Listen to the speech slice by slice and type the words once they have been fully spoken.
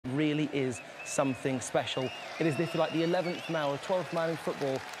is something special. It is, if you like, the 11th man or 12th man in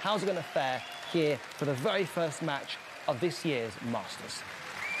football. How's it going to fare here for the very first match of this year's Masters?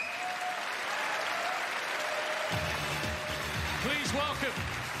 Please welcome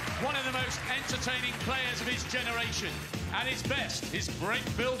one of the most entertaining players of his generation. At his best, his break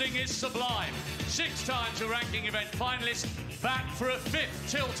building is sublime. 6 times a ranking event finalist, back for a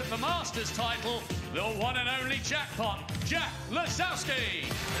 5th tilt at the Masters title, the one and only jackpot, Jack Lisowski.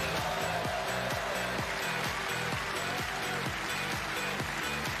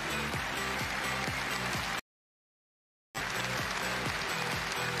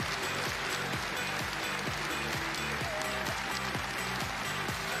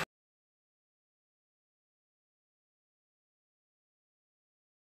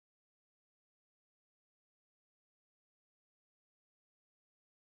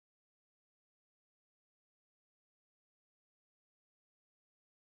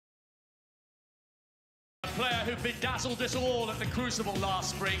 Player who bedazzled us all at the Crucible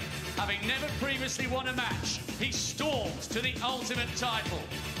last spring, having never previously won a match. He storms to the ultimate title.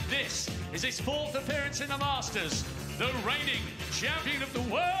 This is his 4th appearance in the Masters. The reigning champion of the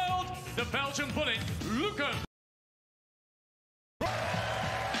world, the Belgian bullet, Luca.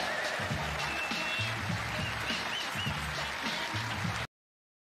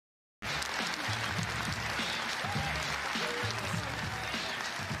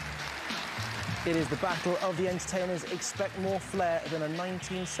 It is the battle of the entertainers. Expect more flair than a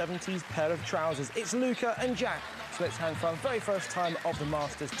 1970s pair of trousers. It's Luca and Jack. So let's hang for our very first time of the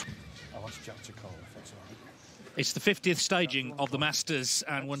Masters. I'll ask Jack to call if that's all right. It's the 50th staging of the Masters,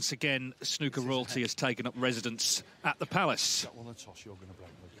 and once again, snooker royalty has taken up residence at the Palace.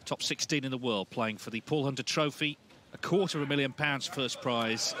 Top 16 in the world playing for the Paul Hunter Trophy, £250,000 first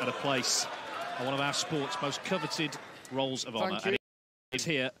prize at a place on one of our sport's most coveted rolls of honour. And it's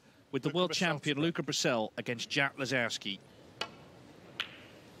here with the world champion Luca Brecel against Jack Lisowski.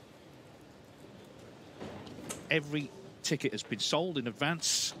 Every ticket has been sold in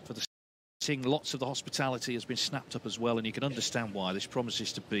advance for the seeing. Lots of the hospitality has been snapped up as well, and you can understand why. This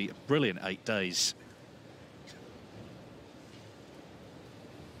promises to be a brilliant 8 days.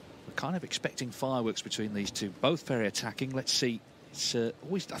 We're kind of expecting fireworks between these two, both very attacking. Let's see. It's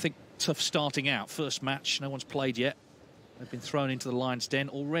always, I think, tough starting out. First match, no one's played yet. They've been thrown into the lion's den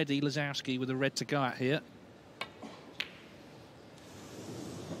already. Lisowski with a red to go out here.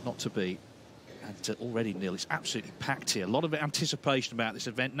 Not to be. And already nil. It's absolutely packed here. A lot of anticipation about this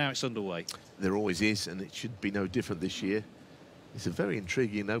event. Now it's underway. There always is, and it should be no different this year. It's a very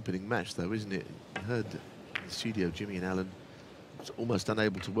intriguing opening match, though, isn't it? You heard in the studio, Jimmy and Alan was almost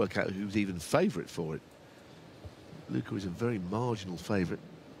unable to work out who's even favourite for it. Luca is a very marginal favourite.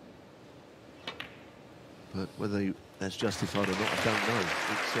 But whether that's justified or not, I don't know.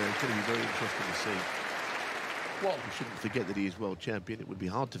 It's going to be very interesting to see. Well, we shouldn't forget that he is world champion. It would be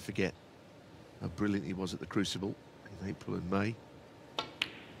hard to forget how brilliant he was at the Crucible in April and May.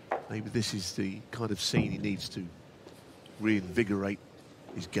 Maybe this is the kind of scene he needs to reinvigorate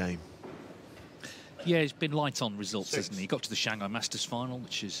his game. Yeah, he's been light on results, hasn't he? He got to the Shanghai Masters final,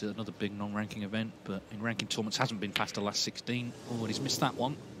 which is another big non-ranking event, but in ranking tournaments hasn't been past the last 16. Oh, he's missed that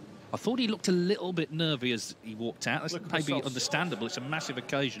one. I thought he looked a little bit nervy as he walked out. That's maybe understandable. It's a massive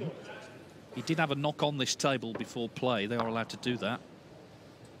occasion. He did have a knock on this table before play. They are allowed to do that.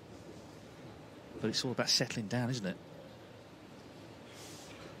 But it's all about settling down, isn't it?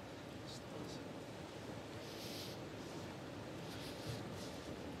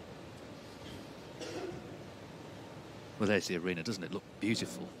 Well, there's the arena. Doesn't it look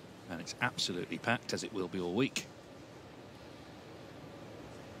beautiful? And it's absolutely packed, as it will be all week.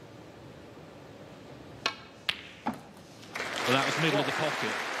 Well, that was middle of the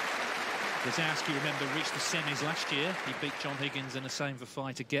pocket. Lisowski, remember, reached the semis last year. He beat John Higgins in a same for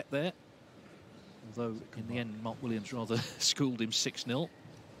five to get there. Although, in the end, Mark Williams rather schooled him 6-0.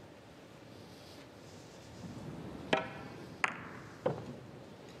 Well,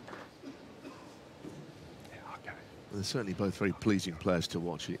 they're certainly both very pleasing players to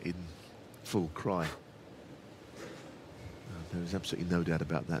watch it in full cry. There is absolutely no doubt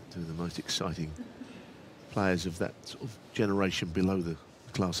about that. Two of the most exciting players of that sort of generation below the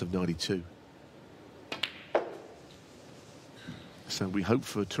class of 92. So we hope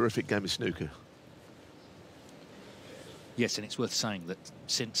for a terrific game of snooker. Yes, and it's worth saying that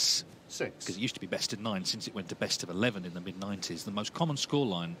since, because it used to be best of 9, since it went to best of 11 in the mid-90s, the most common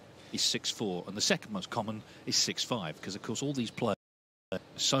scoreline is 6-4, and the second most common is 6-5, because, of course, all these players are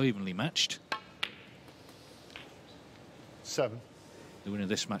so evenly matched. 7. The winner of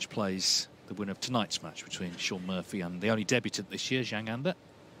this match plays the winner of tonight's match between Shaun Murphy and the only debutant this year, Zhang Anda.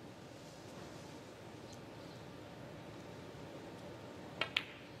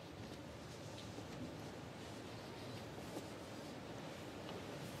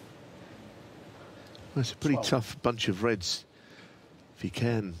 It's a pretty 12. tough bunch of reds. If he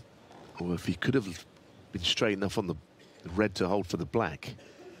can, or if he could have been straight enough on the red to hold for the black.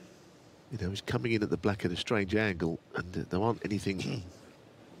 You know, he's coming in at the black at a strange angle, and there aren't anything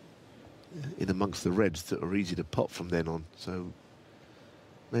in amongst the reds that are easy to pot from then on. So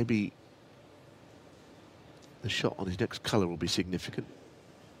maybe the shot on his next colour will be significant.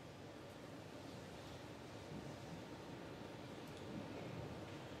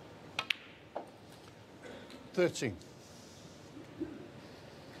 $13.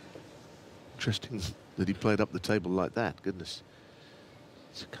 Interesting that he played up the table like that. Goodness.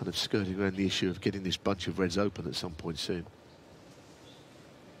 It's kind of skirting around the issue of getting this bunch of reds open at some point soon.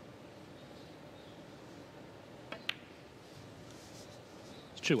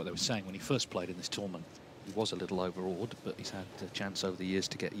 It's true what they were saying when he first played in this tournament. He was a little overawed, but he's had a chance over the years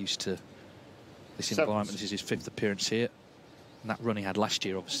to get used to this environment. This is his 5th appearance here. And that run he had last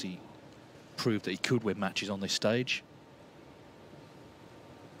year obviously proved that he could win matches on this stage.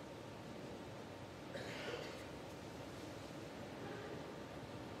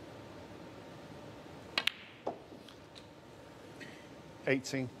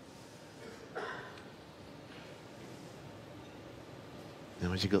 $18.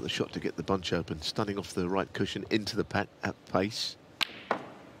 Now has he got the shot to get the bunch open, stunning off the right cushion into the pack at pace.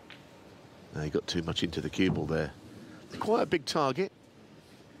 Now he got too much into the cue ball there. Quite a big target,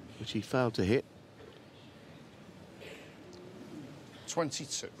 which he failed to hit.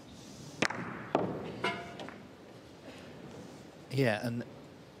 22. Yeah, and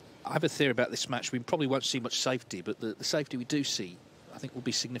I have a theory about this match. We probably won't see much safety, but the safety we do see, I think, will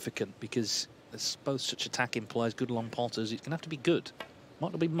be significant because there's both such attacking players, good long potters. It's going to have to be good.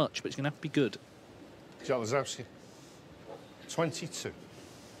 Might not be much, but it's going to have to be good. Lisowski. 22.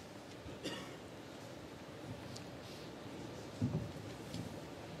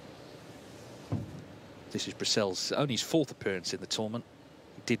 This is Brecel's only his 4th appearance in the tournament.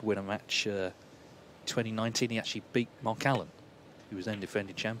 He did win a match 2019. He actually beat Mark Allen, who was then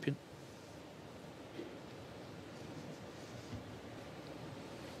defending champion.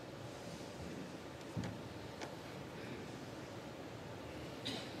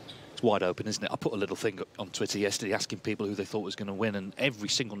 It's wide open, isn't it? I put a little thing on Twitter yesterday asking people who they thought was going to win, and every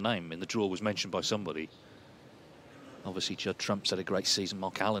single name in the draw was mentioned by somebody. Obviously, Judd Trump's had a great season.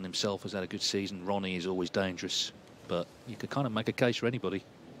 Mark Allen himself has had a good season. Ronnie is always dangerous. But you could kind of make a case for anybody.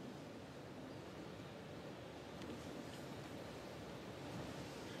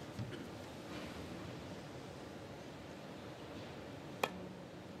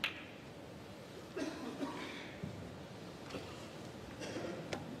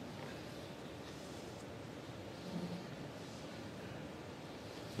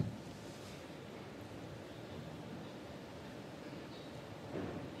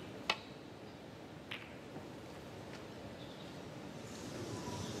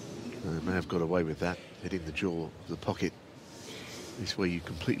 May have got away with that, hitting the jaw of the pocket. This way you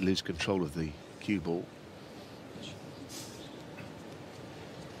completely lose control of the cue ball.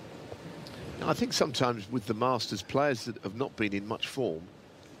 Now, I think sometimes with the Masters, players that have not been in much form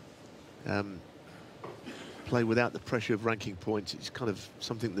play without the pressure of ranking points. It's kind of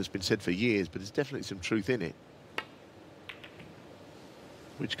something that's been said for years, but there's definitely some truth in it.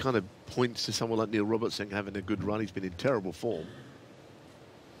 Which kind of points to someone like Neil Robertson having a good run. He's been in terrible form.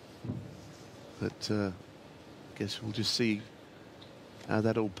 But I guess we'll just see how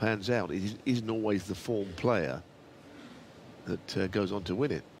that all pans out. It isn't always the form player that goes on to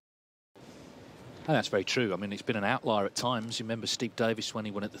win it. And that's very true. I mean, it's been an outlier at times. You remember Steve Davis when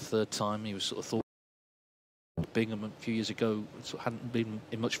he won it the 3rd time. He was sort of thought Bingham a few years ago sort of hadn't been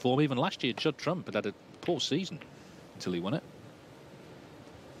in much form. Even last year, Judd Trump had a poor season until he won it.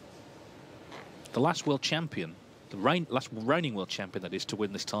 The last world champion, last reigning world champion, that is, to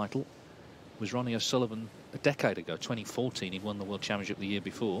win this title, was Ronnie O'Sullivan a decade ago, 2014. He won the World Championship the year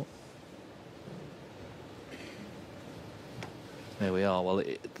before. There we are. Well,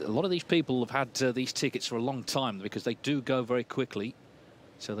 a lot of these people have had these tickets for a long time because they do go very quickly.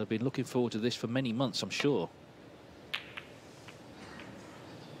 So they've been looking forward to this for many months, I'm sure.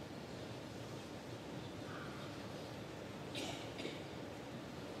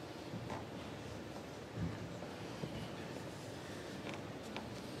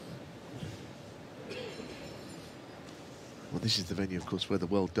 Well, this is the venue, of course, where the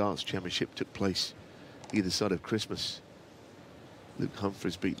World Darts Championship took place either side of Christmas. Luke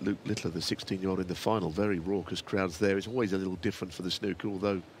Humphries beat Luke Littler, the 16-year-old, in the final. Very raucous crowds there. It's always a little different for the snooker,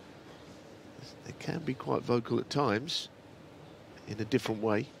 although they can be quite vocal at times in a different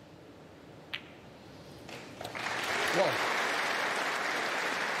way. One.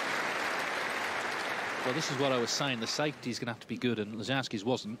 Well, this is what I was saying. The safety is going to have to be good, and Lisowski's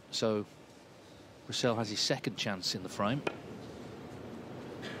wasn't. So Brecel has his second chance in the frame.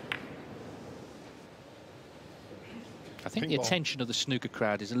 I think the attention of the snooker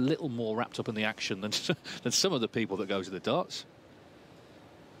crowd is a little more wrapped up in the action than some of the people that go to the darts.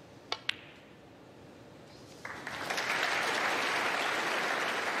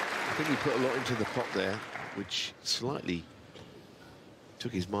 I think he put a lot into the pot there, which slightly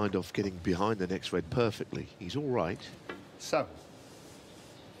took his mind off getting behind the next red perfectly. He's all right. 7.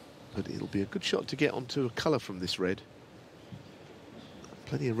 But it'll be a good shot to get onto a colour from this red.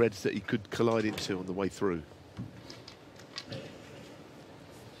 Plenty of reds that he could collide into on the way through.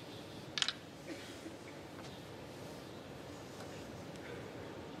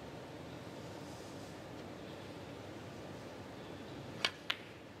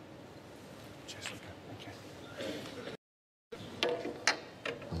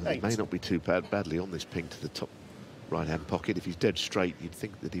 He may not be too badly on this ping to the top right-hand pocket. If he's dead straight, you'd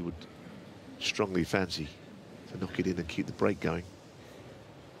think that he would strongly fancy to knock it in and keep the break going.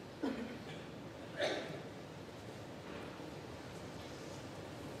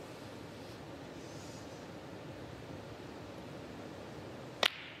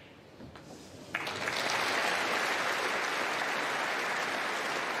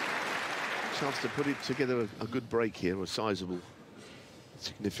 Chance to put it together a good break here, a sizable,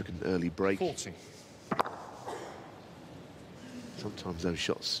 significant early break. 40. Sometimes those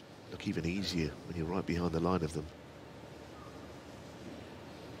shots look even easier when you're right behind the line of them.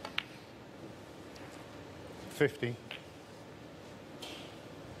 50.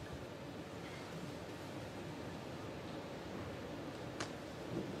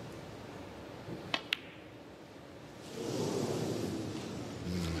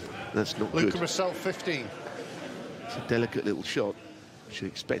 That's not Luca good. Brecel, 15. It's a delicate little shot, which you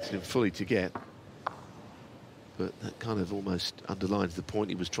expected him fully to get. But that kind of almost underlines the point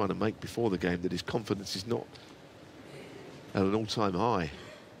he was trying to make before the game, that his confidence is not at an all-time high.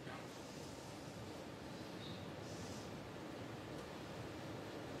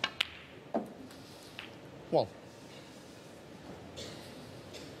 One.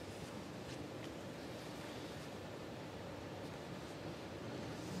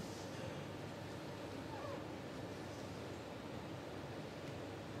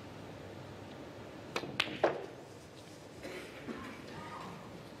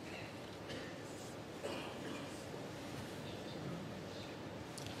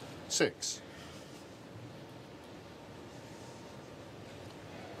 Six.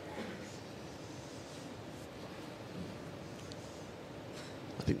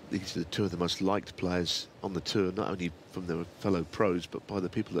 I think these are the two of the most liked players on the tour, not only from their fellow pros, but by the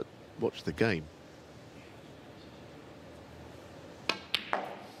people that watch the game.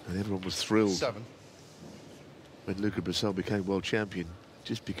 And everyone was thrilled 7. when Luca Brecel became world champion,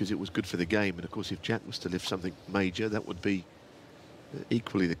 just because it was good for the game. And of course, if Jack was to lift something major, that would be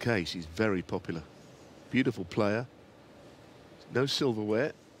equally the case. He's very popular. Beautiful player. No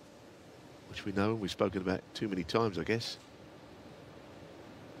silverware, which we know and we've spoken about too many times, I guess.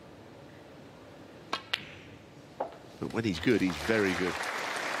 But when he's good, he's very good.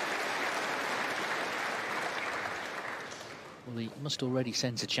 Well, he must already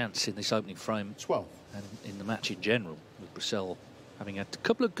sense a chance in this opening frame. 12. And in the match in general, with Brecel having had a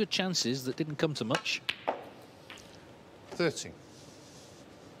couple of good chances that didn't come to much. 13.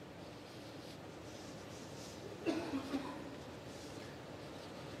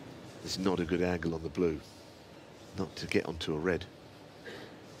 It's not a good angle on the blue, not to get onto a red.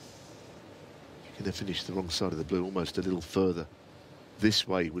 You're going to finish the wrong side of the blue almost a little further. This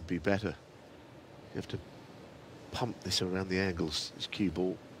way would be better. You have to pump this around the angles, this cue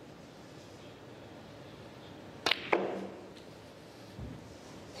ball.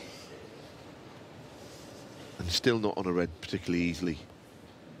 And still not on a red particularly easily.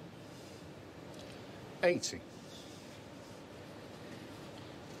 80.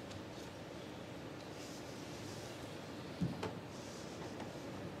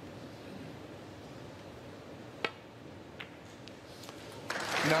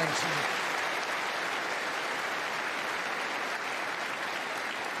 I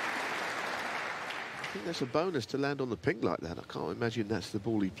think that's a bonus to land on the pink like that. I can't imagine that's the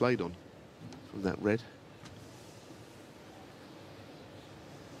ball he played on from that red.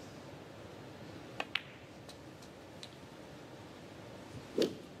 Well,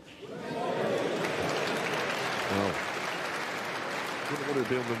 wouldn't want to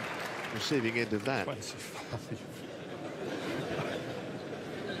be on the receiving end of that. 25.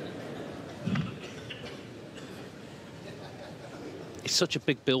 It's such a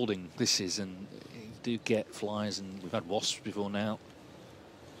big building, this is, and do get flies, and we've had wasps before now.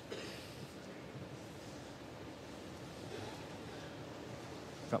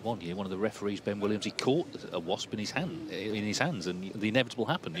 In fact, one year, one of the referees, Ben Williams, he caught a wasp in his hands, and the inevitable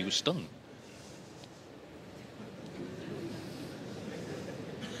happened. He was stung.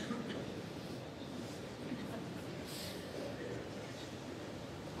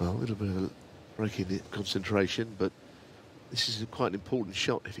 Well, a little bit of a break in concentration, but this is quite an important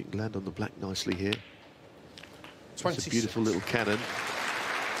shot if he can land on the black nicely here. It's a beautiful little cannon.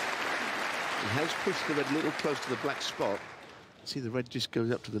 He has pushed the red a little close to the black spot. See, the red just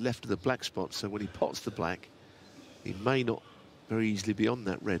goes up to the left of the black spot, so when he pots the black, he may not very easily be on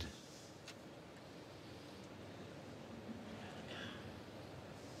that red.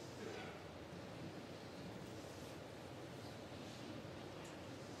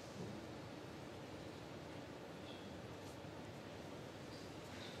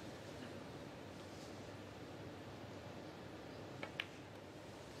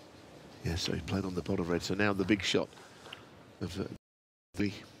 Yeah, so he played on the bottom red, so now the big shot of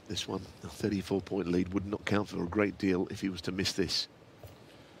this one, a 34-point lead, would not count for a great deal if he was to miss this.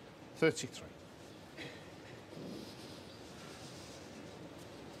 33.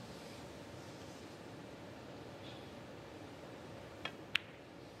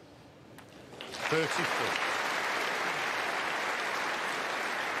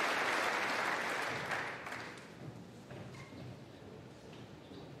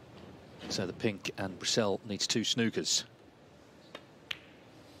 So the pink and Brecel needs 2 snookers.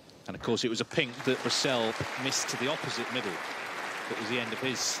 And of course it was a pink that Brecel missed to the opposite middle. That was the end of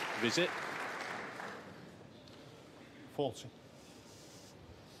his visit. 40.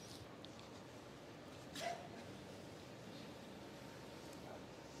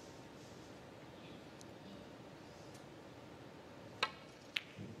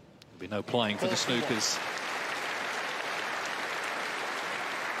 There'll be no playing for the snookers.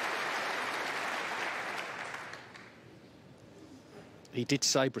 He did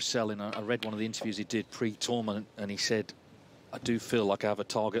say, Brecel, I read one of the interviews he did pre-tournament, and he said, I do feel like I have a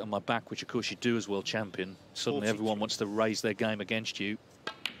target on my back, which of course you do as world champion. Suddenly 42. Everyone wants to raise their game against you.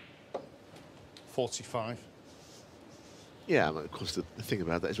 45. Yeah, of course, the thing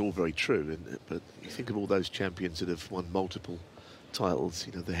about that is all very true, isn't it? But you think of all those champions that have won multiple titles,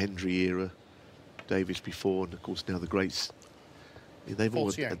 you know, the Hendry era, Davis before, and of course now the greats. I mean, they've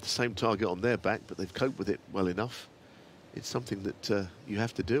all had the same target on their back, but they've coped with it well enough. It's something that you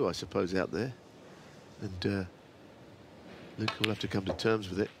have to do, I suppose, out there. And Luca will have to come to terms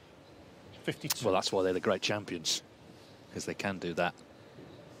with it. 52. Well, that's why they're the great champions, because they can do that.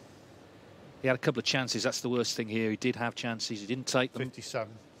 He had a couple of chances. That's the worst thing here. He did have chances. He didn't take them.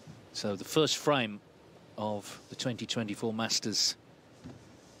 57. So the first frame of the 2024 Masters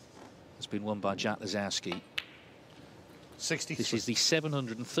has been won by Jack Lisowski. 63. This is the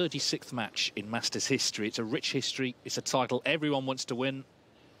 736th match in Masters history. It's a rich history. It's a title everyone wants to win.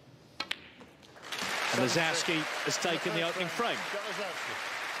 And Lisowski has taken the opening frame.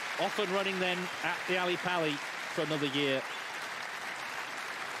 Off and running then at the Ali Pali for another year.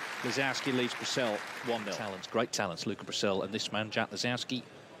 Lisowski leads Brecel 1-0. Talents, great talents, Luca Brecel, and this man, Jack Lisowski,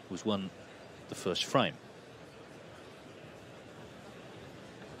 who's won the first frame.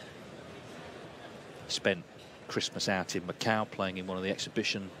 Spent Christmas out in Macau playing in one of the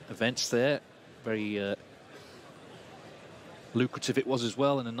exhibition events there. Very lucrative it was as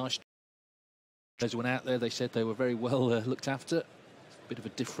well, and a nice... Those who went out there, they said they were very well looked after. Bit of a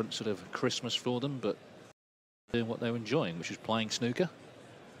different sort of Christmas for them, but doing what they were enjoying, which was playing snooker.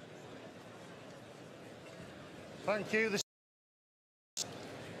 Thank you.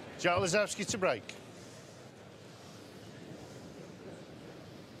 Jack Lisowski to break.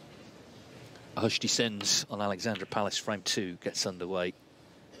 A hush descends on Alexandra Palace. Frame 2 gets underway.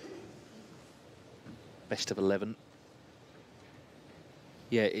 Best of 11.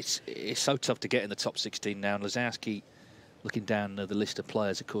 Yeah, it's so tough to get in the top 16 now. And Lisowski, looking down the list of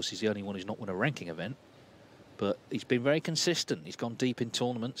players, of course, he's the only one who's not won a ranking event. But he's been very consistent. He's gone deep in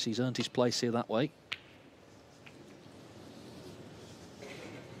tournaments. He's earned his place here that way.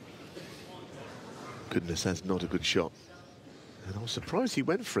 Goodness, that's not a good shot. And I was surprised he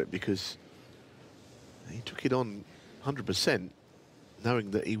went for it, because he took it on 100%,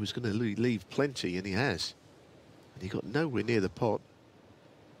 knowing that he was going to leave plenty, and he has. And he got nowhere near the pot.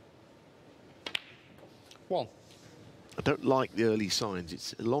 1. I don't like the early signs.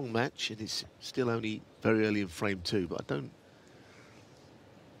 It's a long match, and it's still only very early in frame 2, but I don't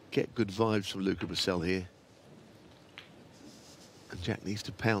get good vibes from Luca Brecel here. And Jack needs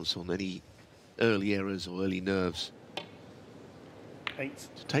to pounce on any early errors or early nerves. 8.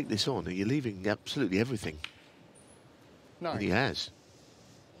 To take this on, you're leaving absolutely everything. 9. And he has.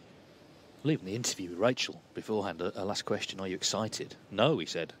 Well, even the interview with Rachel beforehand, a last question, are you excited? No, he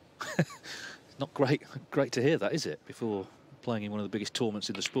said. It's not great to hear that, is it? Before playing in one of the biggest tournaments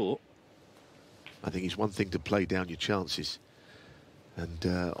in the sport. I think it's one thing to play down your chances. And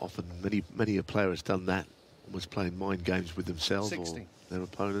often many a player has done that, almost playing mind games with themselves 60. or their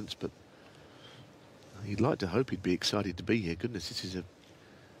opponents. But you'd like to hope he'd be excited to be here. Goodness, this is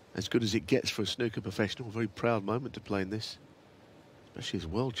as good as it gets for a snooker professional. A very proud moment to play in this, especially as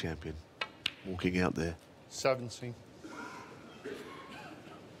world champion, walking out there. 70.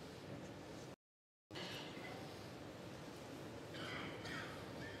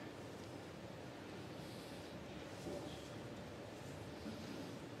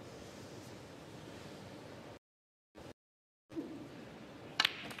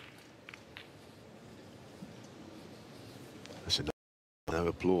 No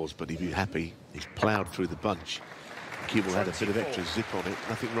applause, but he'd be happy. He's ploughed through the bunch. Keeble had a bit of extra zip on it.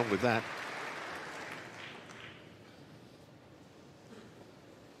 Nothing wrong with that.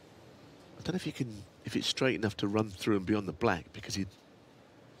 I don't know if it's straight enough to run through and beyond the black, because if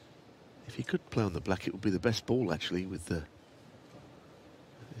he could play on the black, it would be the best ball actually. It's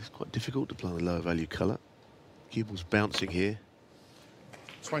quite difficult to play on the lower value colour. Keeble's bouncing here.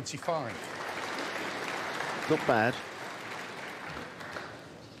 25. Not bad.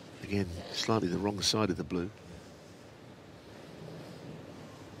 Again, slightly the wrong side of the blue.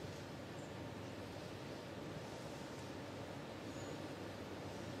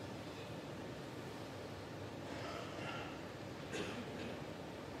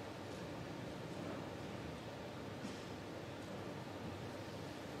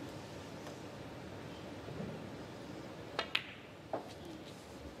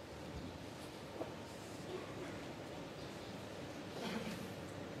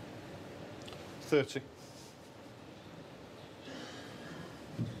 $30.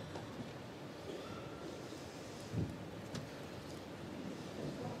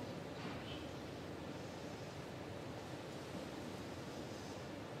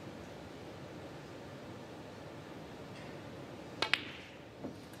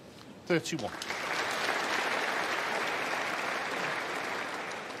 $31.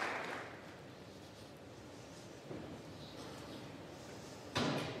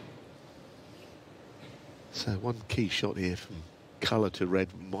 So one key shot here from colour to red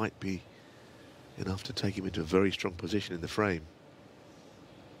might be enough to take him into a very strong position in the frame.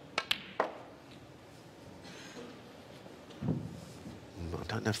 I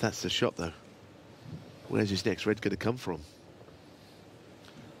don't know if that's the shot though. Where's his next red going to come from?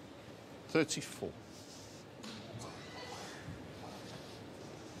 34.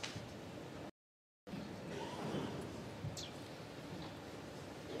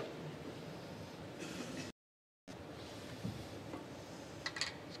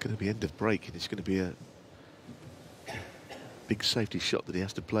 Going to be end of break, and it's going to be a big safety shot that he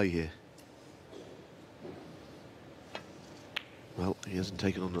has to play here. Well, he hasn't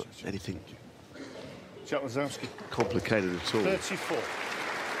taken on anything Lisowski. complicated at all. 34.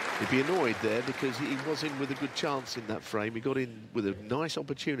 He'd be annoyed there because he was in with a good chance in that frame. He got in with a nice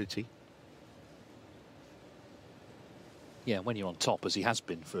opportunity. Yeah, when you're on top, as he has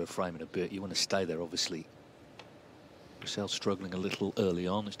been for a frame and a bit, you want to stay there, obviously. Brecel struggling a little early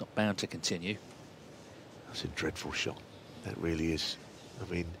on. It's not bound to continue. That's a dreadful shot. That really is. I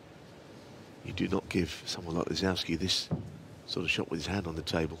mean, you do not give someone like Lisowski this sort of shot with his hand on the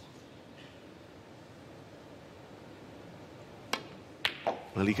table.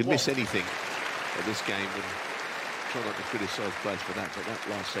 Well, he can miss anything at this game, and try not to criticise players for that, but that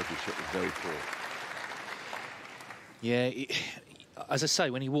last safety shot was very poor. Yeah, as I say,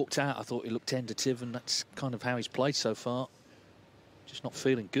 when he walked out, I thought he looked tentative, and that's kind of how he's played so far. Just not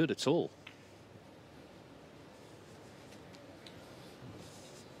feeling good at all.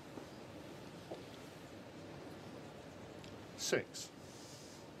 $6.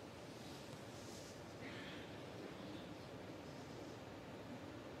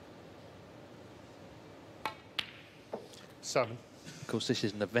 $7. Of course, this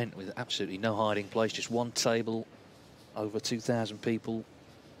is an event with absolutely no hiding place, just one table, over 2,000 people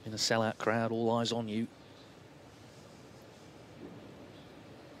in a sellout crowd, all eyes on you.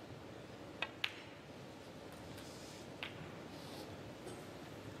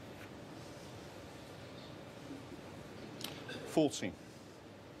 $14.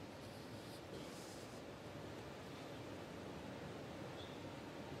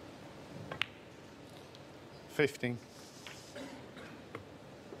 $15.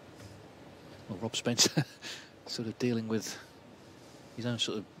 Well, Rob Spencer sort of dealing with his own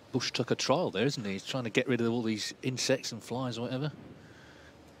sort of bush tucker trial there, isn't he? He's trying to get rid of all these insects and flies or whatever.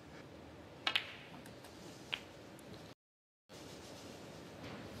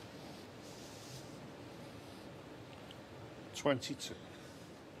 $22.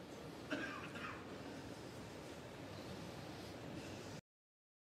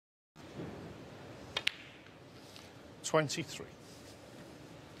 23.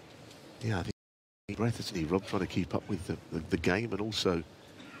 Yeah, I think breath, isn't he, Rob, trying to keep up with the game and also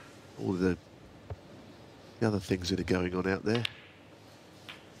all the other things that are going on out there.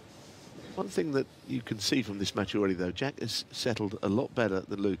 One thing that you can see from this match already, though, Jack has settled a lot better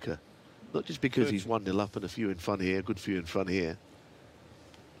than Luca. Not just because he's 1-0 up and a few in front here, a good few in front here.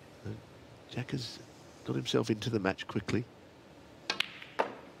 Jack has got himself into the match quickly.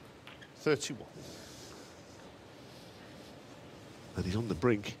 31. And he's on the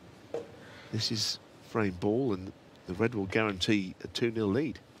brink. This is frame ball, and the red will guarantee a 2-0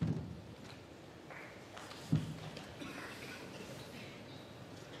 lead.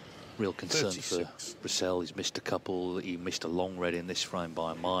 Real concern 36. for Brecel. He's missed a couple. He missed a long red in this frame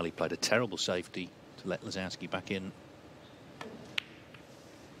by a mile. He played a terrible safety to let Lisowski back in.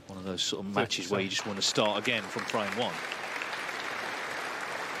 One of those sort of matches where you just want to start again from frame one.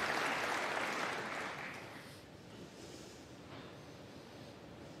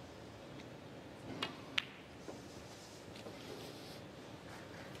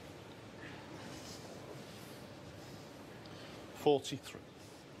 $43.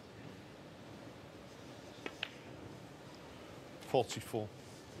 44.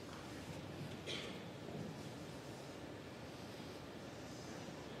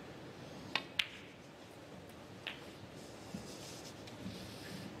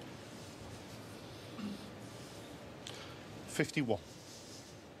 51.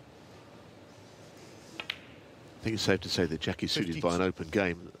 I think it's safe to say that Jack is suited by an open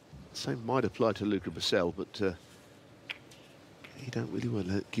game. The same might apply to Luca Brecel, but you don't really want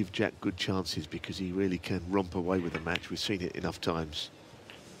to give Jack good chances because he really can romp away with the match. We've seen it enough times.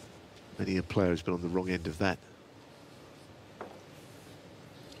 Many a player has been on the wrong end of that.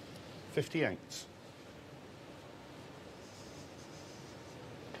 58.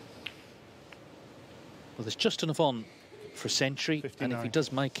 Well, there's just enough on for a century, 59. and if he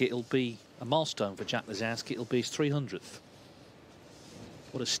does make it, it'll be a milestone for Jack Lisowski. It'll be his 300th.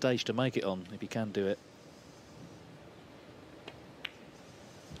 What a stage to make it on, if he can do it.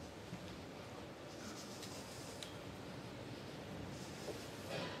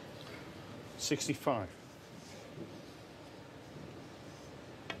 $65.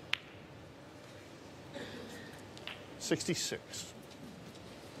 66.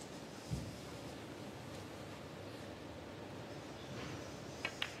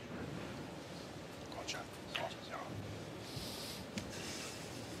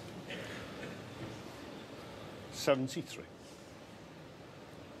 73.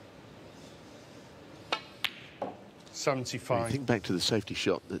 75. I think back to the safety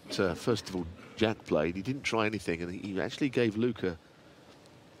shot that, first of all, Jack played. He didn't try anything, and he actually gave Luca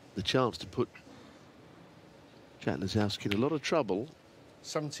the chance to put Jack Lisowski in a lot of trouble.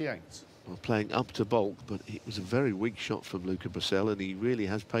 78. By playing up to bulk, but it was a very weak shot from Luca Brecel, and he really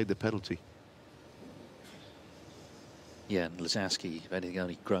has paid the penalty. Yeah, and Lisowski, if anything,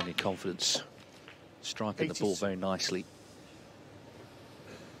 only grown in confidence, striking 86. the ball very nicely.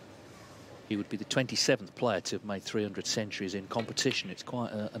 He would be the 27th player to have made 300 centuries in competition. It's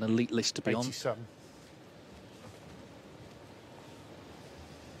quite an elite list to be 87. on.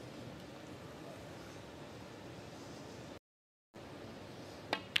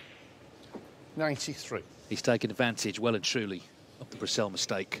 93. He's taken advantage well and truly of the Brecel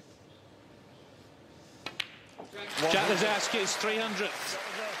mistake. Jack Lisowski's 300th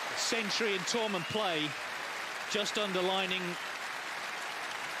century in tournament play, just underlining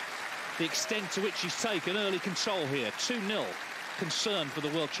the extent to which he's taken early control here. 2-0 concern for the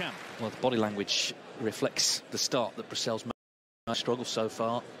world champ. Well, the body language reflects the start that Brecel's made. Struggle so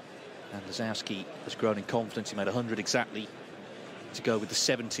far, and Lisowski has grown in confidence. He made 100 exactly to go with the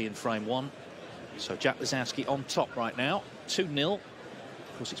 70 in frame one. So Jack Lisowski on top right now, 2-0. Of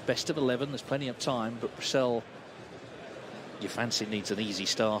course, it's best of 11. There's plenty of time, but Brecel, you fancy, needs an easy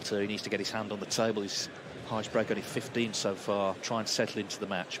starter. He needs to get his hand on the table. His highest break only 15 so far, trying to settle into the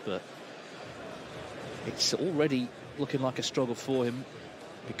match, but it's already looking like a struggle for him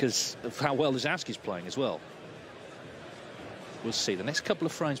because of how well Lisowski's playing as well. We'll see. The next couple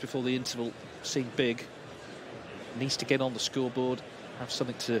of frames before the interval seem big. Needs to get on the scoreboard, have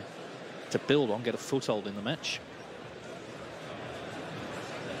something to build on, get a foothold in the match.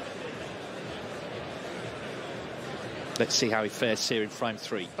 Let's see how he fares here in frame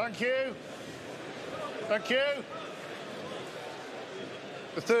 3. Thank you. Thank you.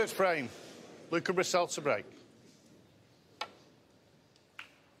 The third frame. Luca Brecel to break.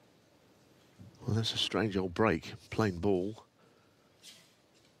 Well, that's a strange old break. Plain ball.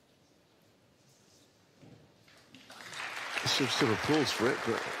 There's still applause for it,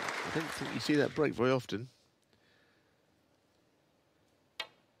 but I don't think you see that break very often.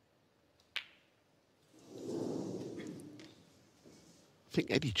 I think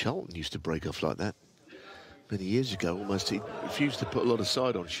Eddie Charlton used to break off like that many years ago. Almost, he refused to put a lot of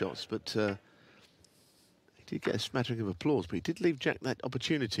side-on shots, but he did get a smattering of applause. But he did leave Jack that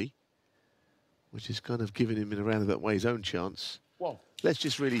opportunity, which is kind of giving him in a roundabout way his own chance. Well, let's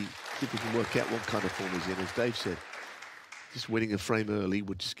just really see if we can work out what kind of form he's in. As Dave said, just winning a frame early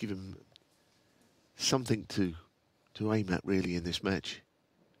would just give him something to aim at, really, in this match.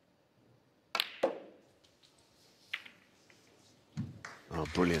 Oh,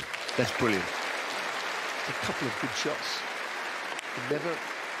 brilliant. That's brilliant. A couple of good shots. You never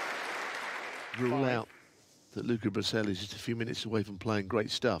rule out that Luca Brecel is just a few minutes away from playing great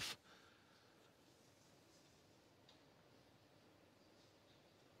stuff.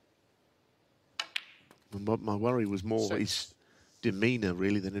 And my worry was more his demeanour,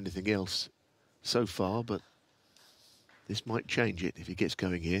 really, than anything else so far, but this might change it if he gets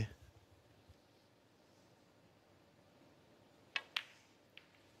going here.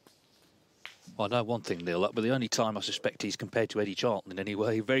 Well, I know one thing, Neil, but the only time I suspect he's compared to Eddie Charlton in any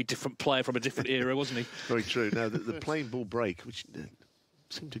way. A very different player from a different era, wasn't he? Very true. Now, the plain ball break, which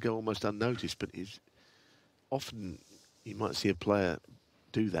seemed to go almost unnoticed, but is often you might see a player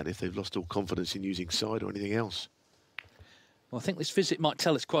do that if they've lost all confidence in using side or anything else. Well, I think this visit might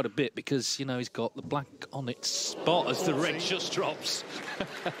tell us quite a bit because, you know, he's got the black on its spot as the red just drops.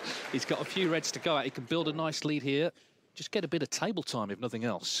 He's got a few reds to go at. He can build a nice lead here. Just get a bit of table time, if nothing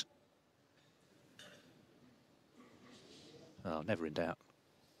else. Oh, never in doubt.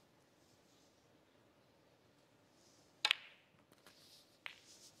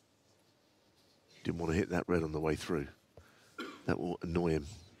 Didn't want to hit that red on the way through. That will annoy him.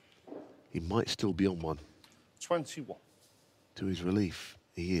 He might still be on one. 21. To his relief,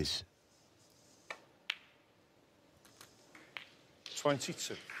 he is.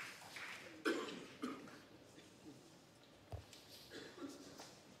 22.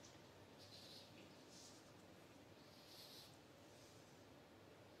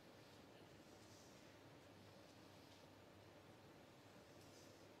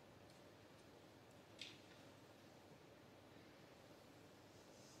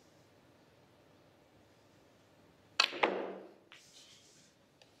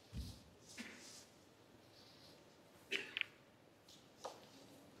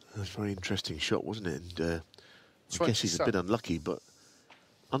 That's a very interesting shot, wasn't it? And I guess he's a bit unlucky, but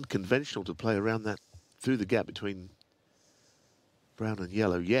unconventional to play around that, through the gap between brown and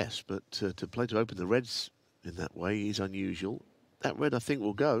yellow, yes, but to play to open the reds in that way is unusual. That red, I think,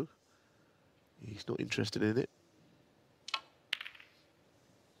 will go. He's not interested in it.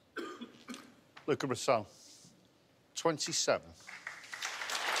 Luca Brecel. 27.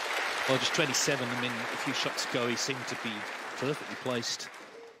 Well, just 27. I mean, a few shots ago, he seemed to be perfectly placed.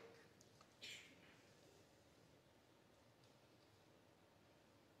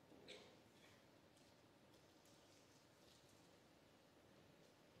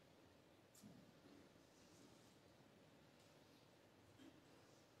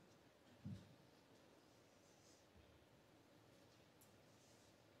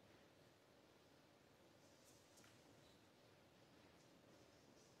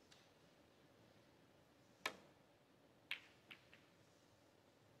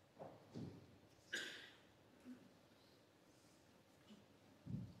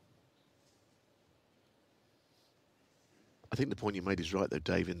 I think the point you made is right, though,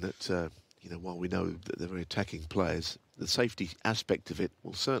 Dave, in that, you know, while we know that they're very attacking players, the safety aspect of it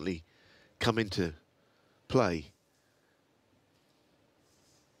will certainly come into play.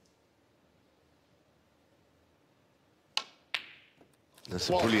 That's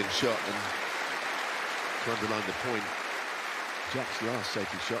a brilliant shot, and to underline the point, Jack's last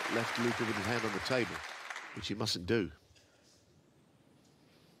safety shot left Luca with his hand on the table, which he mustn't do.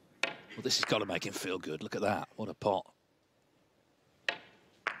 Well, this has got to make him feel good. Look at that. What a pot.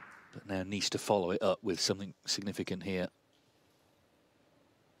 But now needs to follow it up with something significant here.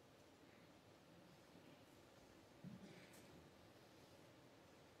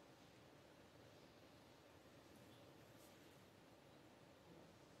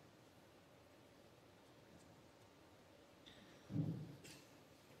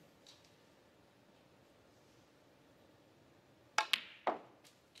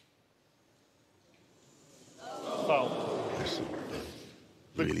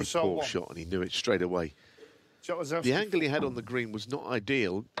 really Brecel poor one. shot, and he knew it straight away. Lisowski The angle he had on the green was not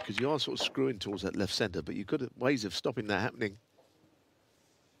ideal because you are sort of screwing towards that left centre, but you could have ways of stopping that happening.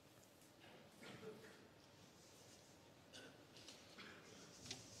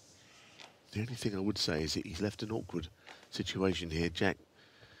 The only thing I would say is that he's left an awkward situation here. Jack,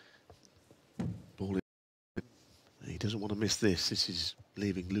 ball in. He doesn't want to miss this. This is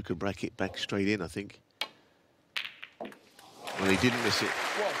leaving Luca Brackett back straight in, I think. Well, he didn't miss it.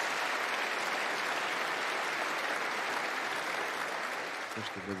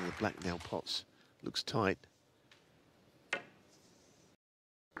 Question whether the black nail pots looks tight.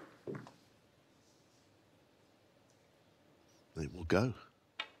 It will go.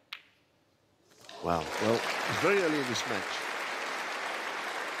 Wow. Well, it's very early in this match.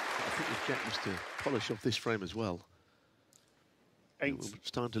 I think if Jack was to polish off this frame as well, it's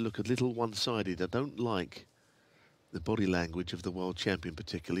starting to look a little one-sided. I don't like the body language of the world champion,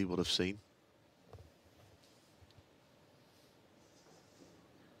 particularly what I've seen.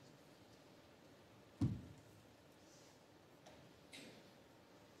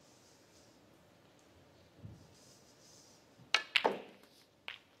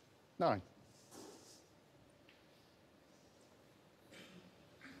 Nine.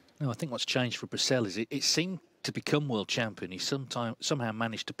 No, I think what's changed for Brecel is it seemed to become world champion. He somehow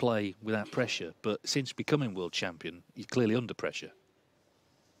managed to play without pressure, but since becoming world champion, he's clearly under pressure.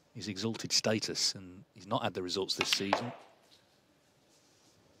 He's exalted status, and he's not had the results this season.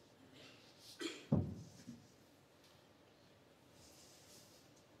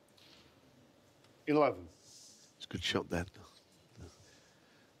 It's a good shot, that.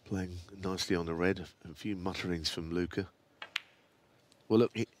 Playing nicely on the red. A few mutterings from Luca. Well,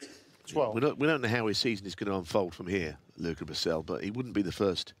 look, 12. We don't know how his season is going to unfold from here, Luca Brecel, but he wouldn't be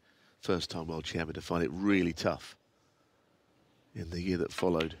the first-time world champion to find it really tough in the year that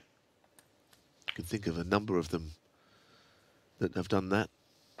followed. You can think of a number of them that have done that.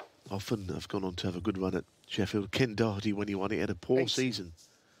 Often have gone on to have a good run at Sheffield. Ken Doherty, when he won it, had a poor season.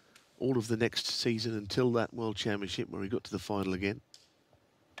 All of the next season until that World Championship where he got to the final again.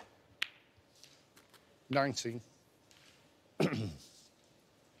 19.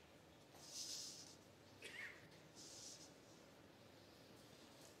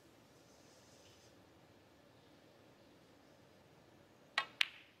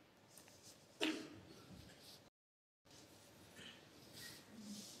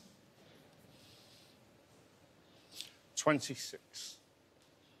 $26.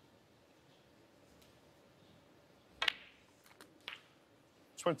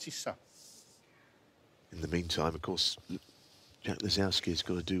 27. In the meantime, of course, Jack Lisowski has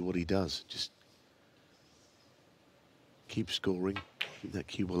got to do what he does. Just keep scoring, keep that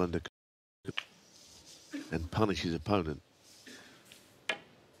cue ball under and punish his opponent. I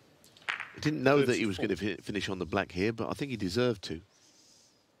didn't know that he was going to finish on the black here, but I think he deserved to.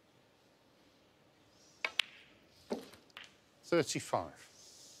 35.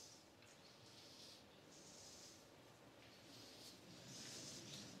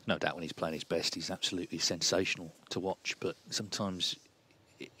 No doubt when he's playing his best, he's absolutely sensational to watch, but sometimes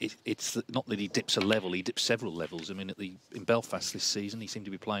it's not that he dips a level, he dips several levels. I mean, in Belfast this season, he seemed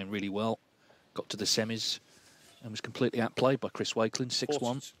to be playing really well, got to the semis, and was completely outplayed by Chris Wakelin,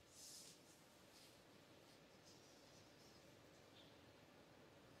 6-1.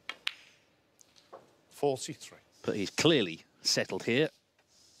 43. But he's clearly settled here,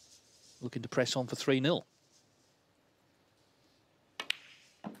 looking to press on for 3-0.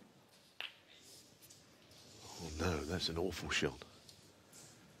 Oh no, that's an awful shot.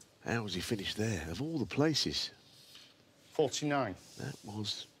 How was he finished there? Of all the places. 49. That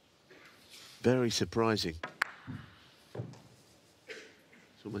was very surprising.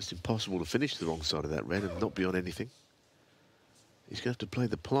 It's almost impossible to finish the wrong side of that red and not be on anything. He's going to have to play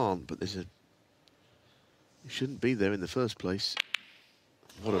the plant, but there's a... He shouldn't be there in the first place.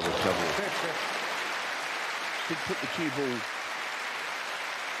 What a recovery. Did put the cue ball in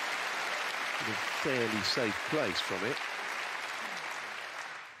a fairly safe place from it.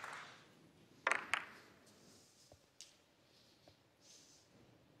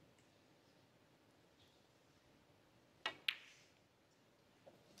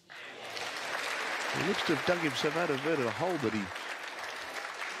 He looks to have dug himself out of a bit of a hole that he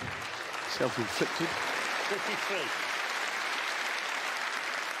self-inflicted. 53.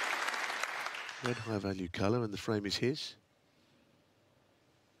 Red high-value colour, and the frame is his.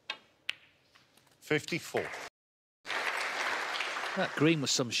 54. That green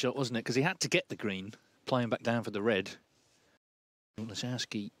was some shot, wasn't it? Because he had to get the green, playing back down for the red.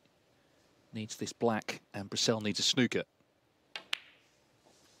 Lisowski needs this black, and Brecel needs a snooker.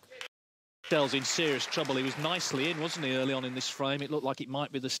 Brecsel's in serious trouble. He was nicely in, wasn't he, early on in this frame? It looked like it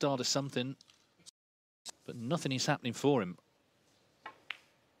might be the start of something, but nothing is happening for him.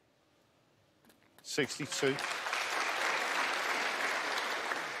 62.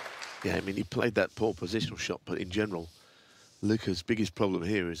 Yeah, I mean, he played that poor positional shot, but in general, Luca's biggest problem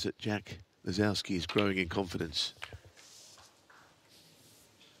here is that Jack Lisowski is growing in confidence.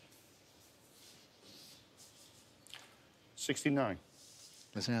 $69.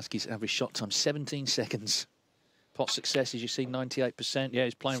 Lisowski's average shot time, 17 seconds. Pot success, as you see, 98%. Yeah,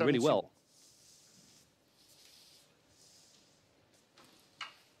 he's playing really well.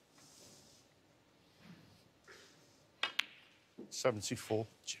 74.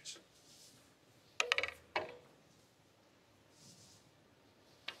 Cheers.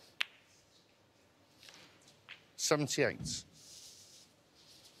 $78.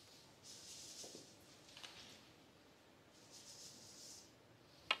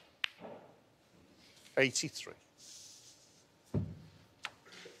 $83.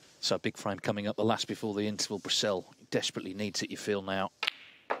 So big frame coming up, the last before the interval. Brecel desperately needs it, you feel now.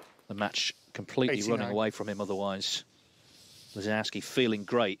 The match completely 89. running away from him otherwise. Lisowski feeling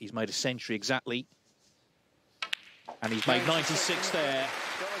great. He's made a century exactly. And he's made 96 there.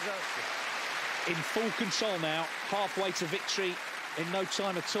 In full control now, halfway to victory in no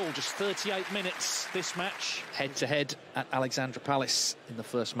time at all. Just 38 minutes this match. Head-to-head at Alexandra Palace in the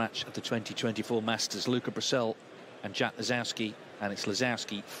first match of the 2024 Masters. Luca Brecel and Jack Lisowski. And it's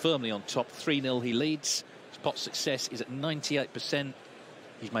Lisowski firmly on top. 3-0 he leads. His pot success is at 98%.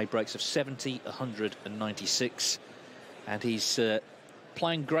 He's made breaks of 70, 100 and 96. And he's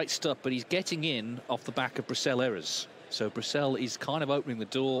playing great stuff, but he's getting in off the back of Brecel errors. So Brecel is kind of opening the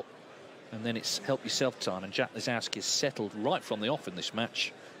door, and then it's help yourself time. And Jack Lisowski has settled right from the off in this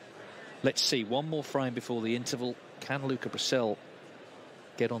match. Let's see, one more frame before the interval. Can Luca Brecel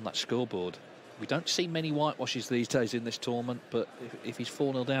get on that scoreboard? We don't see many whitewashes these days in this tournament, but if he's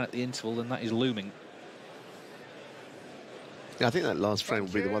 4-0 down at the interval, then that is looming. Yeah, I think that last frame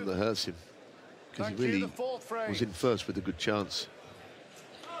will be the one that hurts him, because he really was in first with a good chance.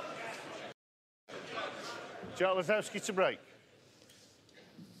 Jack Lisowski to break.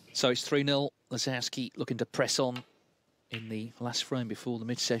 So it's 3-0. Lisowski looking to press on in the last frame before the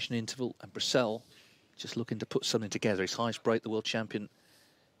mid-session interval, and Brecel just looking to put something together. His highest break, the world champion,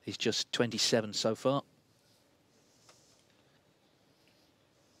 is just 27 so far.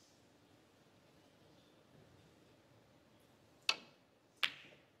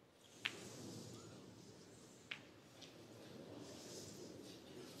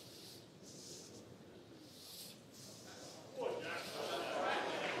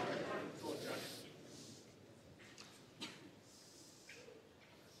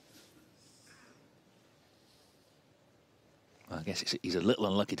 I guess he's a little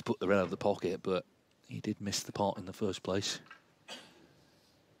unlucky to put the red out of the pocket, but he did miss the pot in the first place.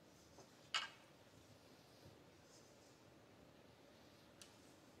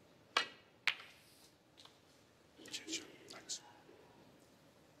 Thanks.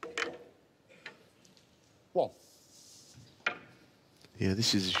 One. Yeah,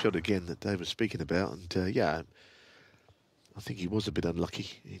 this is a shot again that Dave was speaking about, and yeah, I think he was a bit unlucky.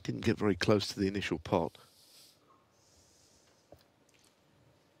 He didn't get very close to the initial pot.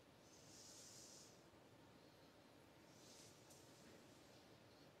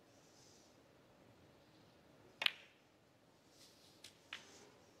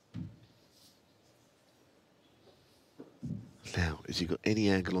 Now, has he got any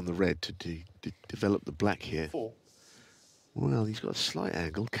angle on the red to develop the black here? 4. Well, he's got a slight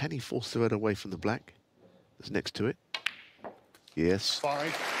angle. Can he force the red away from the black that's next to it? Yes. 5.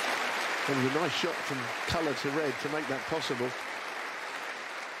 It was a nice shot from colour to red to make that possible.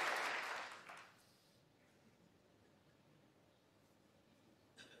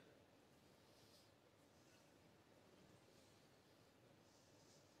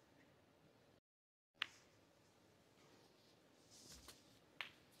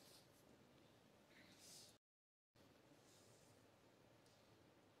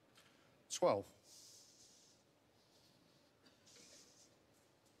 $12.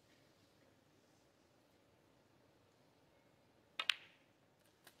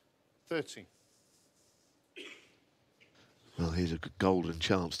 $13. Well, here's a good golden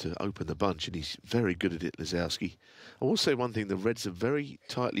chance to open the bunch, and he's very good at it, Lisowski. I will say one thing, the reds are very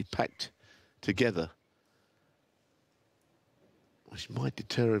tightly packed together, which might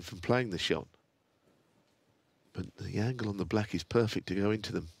deter him from playing the shot. But the angle on the black is perfect to go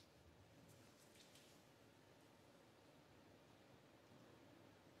into them.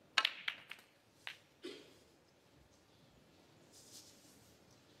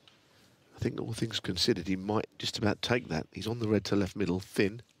 I think all things considered, he might just about take that. He's on the red to left middle,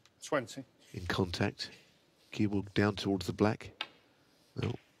 thin. 20. In contact. Key ball down towards the black.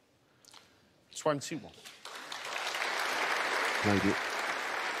 No. 21. Played it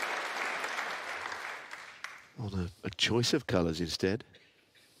on a choice of colours instead.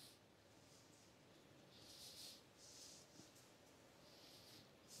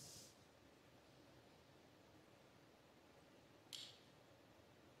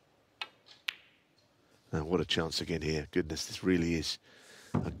 And what a chance again here. Goodness, this really is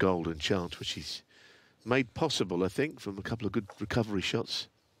a golden chance, which he's made possible, I think, from a couple of good recovery shots.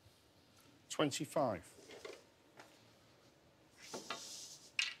 25.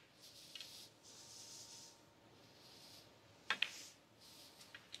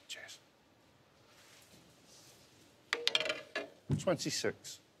 Cheers.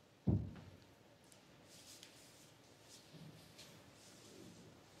 26.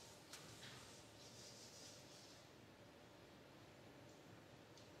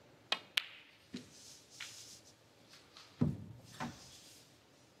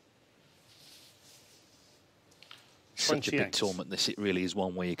 Such a big tournament, this. It really is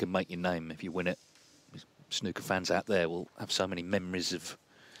one where you can make your name if you win it. Snooker fans out there will have so many memories of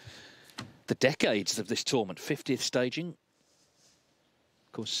the decades of this tournament. 50th staging.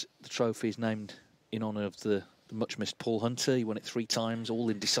 Of course, the trophy is named in honour of the much-missed Paul Hunter. He won it 3 times, all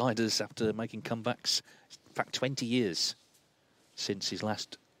in deciders after making comebacks. In fact, 20 years since his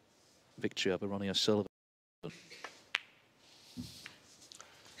last victory over Ronnie O'Sullivan.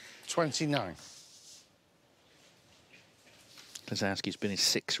 29. Lisowski's been in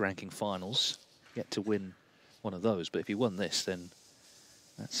 6 ranking finals, yet to win one of those. But if he won this, then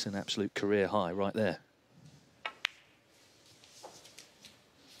that's an absolute career high right there.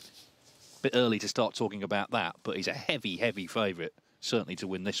 Bit early to start talking about that, but he's a heavy, heavy favourite, certainly to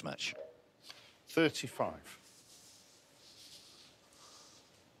win this match. 35.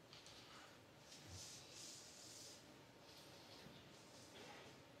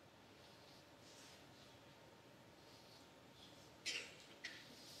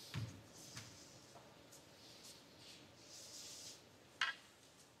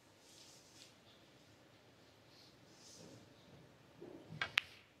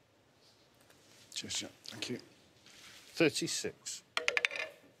 Cheers, Jack. Thank you. 36.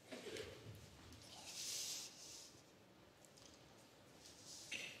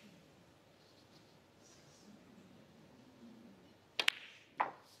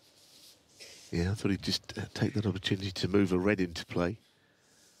 Yeah, I thought he'd just take that opportunity to move a red into play.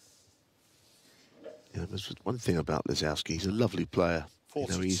 Yeah, there's one thing about Lisowski, he's a lovely player.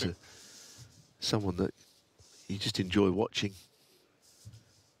 42. You know, he's someone that you just enjoy watching.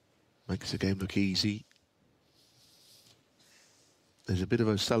 Makes the game look easy. There's a bit of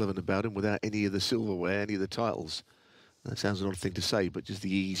O'Sullivan about him without any of the silverware, any of the titles. That sounds an odd thing to say, but just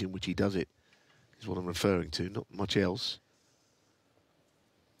the ease in which he does it is what I'm referring to, not much else.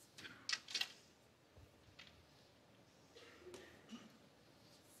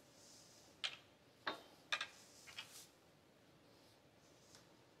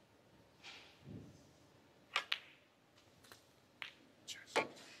 Cheers.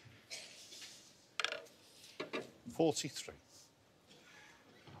 43.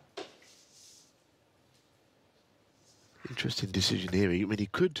 Interesting decision here. I mean, he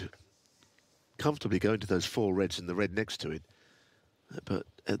could comfortably go into those 4 reds and the red next to it. But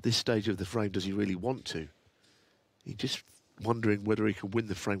at this stage of the frame, does he really want to? He's just wondering whether he can win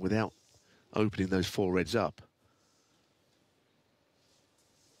the frame without opening those 4 reds up.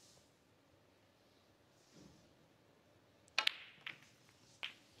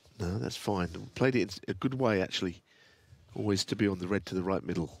 No, that's fine. Played it in a good way, actually. Always to be on the red to the right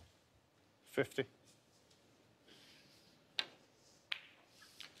middle. 50.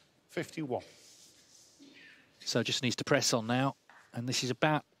 51. So just needs to press on now. And this is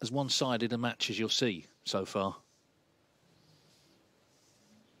about as one-sided a match as you'll see so far.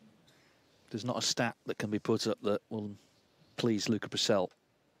 There's not a stat that can be put up that will please Luca Brecel.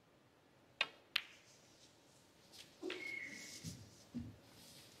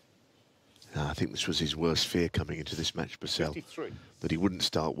 I think this was his worst fear coming into this match, Brecel. 53. That he wouldn't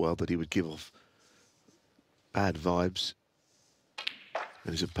start well, that he would give off bad vibes.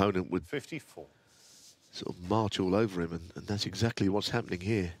 And his opponent would 54. sort of march all over him, and that's exactly what's happening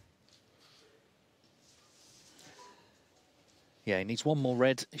here. Yeah, he needs one more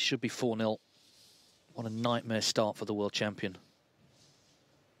red. It should be 4-0. What a nightmare start for the world champion.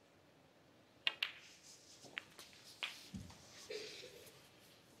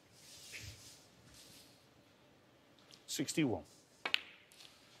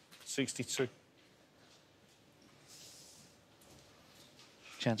 62.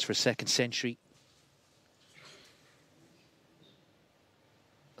 Chance for a second century.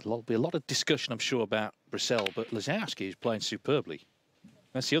 There'll be a lot of discussion, I'm sure, about Brecel, but Lisowski is playing superbly.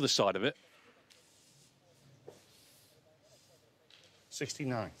 That's the other side of it.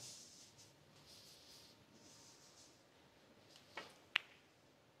 69.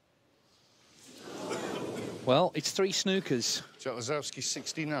 Well, it's 3 snookers. Lisowski,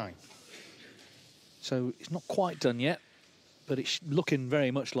 69. So it's not quite done yet, but it's looking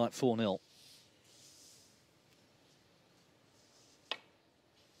very much like 4-0.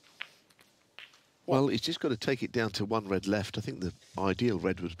 Well, he's just got to take it down to 1 red left. I think the ideal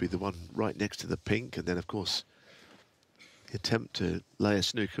red would be the one right next to the pink, and then, of course, the attempt to lay a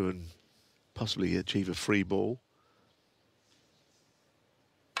snooker and possibly achieve a free ball.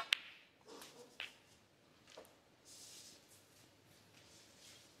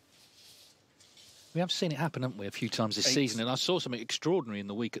 We have seen it happen, haven't we, a few times this season, and I saw something extraordinary in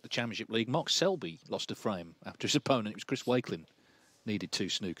the week at the Championship League. Mark Selby lost a frame after his opponent, it was Chris Wakelin, needed 2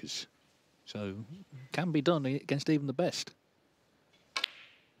 snookers. So, can be done against even the best.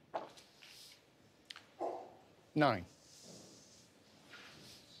 9.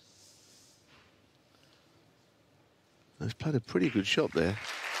 He's played a pretty good shot there.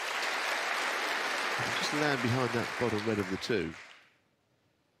 Just land behind that bottom red of the 2.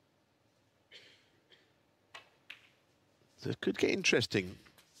 So it could get interesting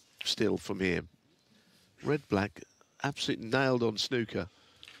still from here. Red-black, absolutely nailed on snooker.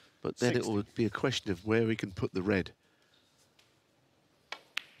 But then 60. it will be a question of where we can put the red.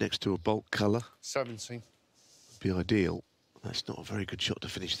 Next to a bulk colour. 17. Would be ideal. That's not a very good shot to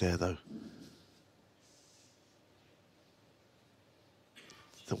finish there, though.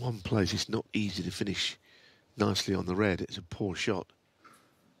 The one place it's not easy to finish nicely on the red. It's a poor shot.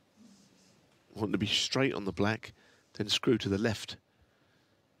 Want to be straight on the black, then screw to the left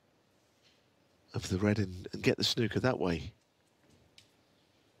of the red and get the snooker that way.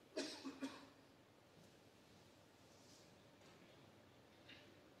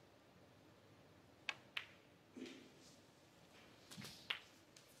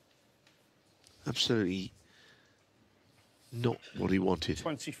 Absolutely not what he wanted.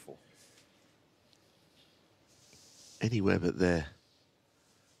 24. Anywhere but there.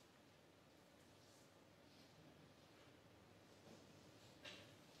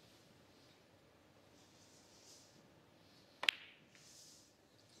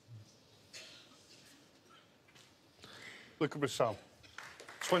 Luca Brecel,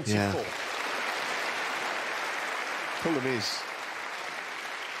 24. Yeah. Problem is,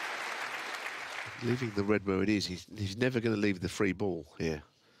 leaving the red where it is, he's never going to leave the free ball here.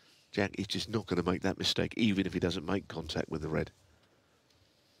 Jack is just not going to make that mistake, even if he doesn't make contact with the red.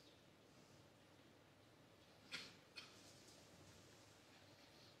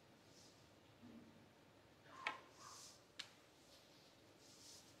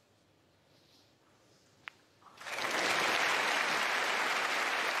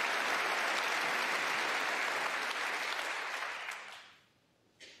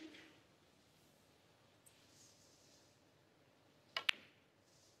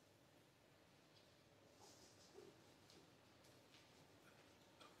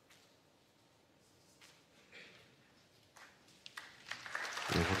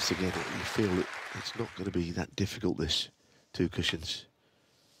 Yeah, once again, you feel that it's not going to be that difficult, this 2 cushions.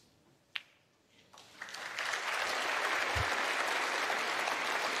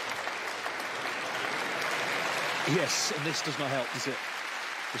 Yes, and this does not help, does it?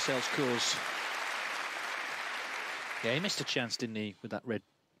 Brecel's cause. Yeah, he missed a chance, didn't he, with that red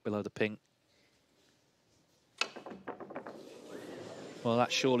below the pink. Well,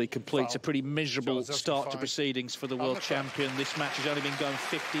 that surely completes a pretty miserable start to proceedings for the world champion. This match has only been going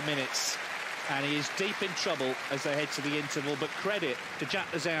 50 minutes, and he is deep in trouble as they head to the interval. But credit to Jack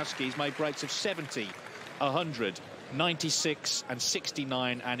Lisowski. He's made breaks of 70, 100, 96 and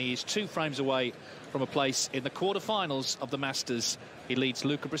 69, and he is 2 frames away from a place in the quarterfinals of the Masters. He leads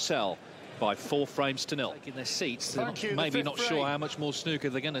Luca Brecel by 4 frames to 0. In their seats, they're maybe not sure how much more snooker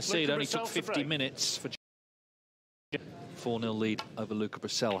they're going to see. It only took 50 minutes for 4-0 lead over Luca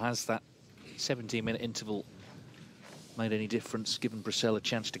Brecel. Has that 17-minute interval made any difference, given Brecel a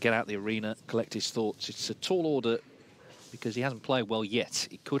chance to get out the arena, collect his thoughts? It's a tall order because he hasn't played well yet.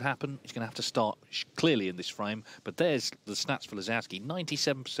 It could happen. He's going to have to start clearly in this frame. But there's the stats for Lisowski.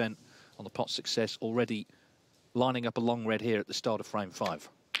 97% on the pot success, already lining up a long red here at the start of frame 5.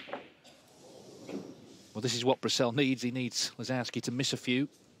 Well, this is what Brecel needs. He needs Lisowski to miss a few.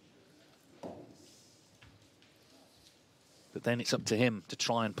 But But then it's up to him to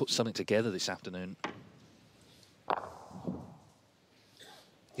try and put something together this afternoon.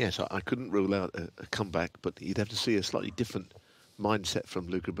 Yes, I couldn't rule out a comeback, but you'd have to see a slightly different mindset from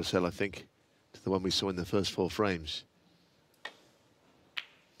Luca Brecel, I think, to the one we saw in the first 4 frames.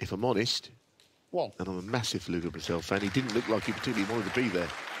 If I'm honest, and I'm a massive Luca Brecel fan, he didn't look like he particularly wanted to be there.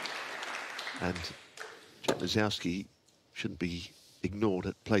 And Lisowski shouldn't be ignored.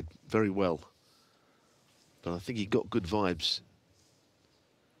 It played very well. But I think he got good vibes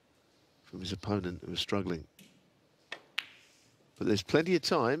from his opponent who was struggling. But there's plenty of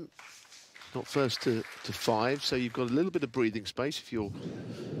time. Not first to 5, so you've got a little bit of breathing space if you're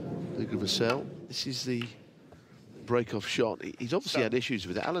Luca Brecel. This is the break-off shot. He's obviously had issues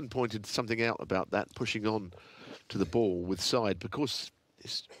with it. Alan pointed something out about that, pushing on to the ball with side, because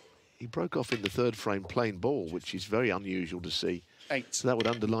he broke off in the 3rd frame plain ball, which is very unusual to see. 8. So that would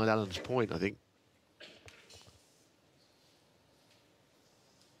underline Alan's point, I think.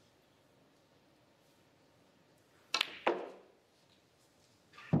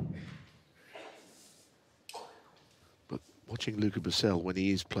 Watching Luca Brecel when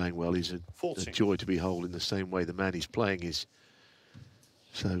he is playing well is a joy to behold, in the same way the man he's playing is.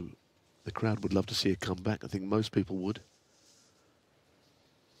 So the crowd would love to see a comeback. I think most people would.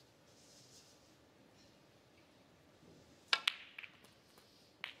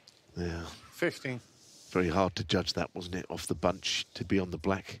 Yeah. 15. Very hard to judge that, wasn't it? Off the bunch to be on the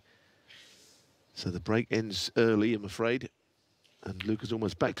black. So the break ends early, I'm afraid. And Luca's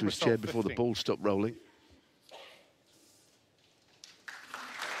almost back to his chair before the ball stopped rolling.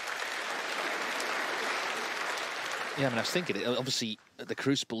 Yeah, I mean, I was thinking, obviously, at the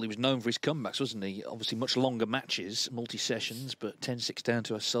Crucible, he was known for his comebacks, wasn't he? Obviously, much longer matches, multi-sessions, but 10-6 down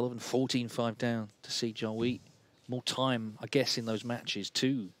to O'Sullivan, 14-5 down to Si Jiahui. More time, I guess, in those matches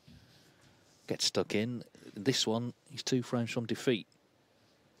to get stuck in. This one, he's 2 frames from defeat.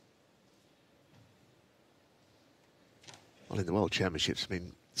 Well, in the World Championships, I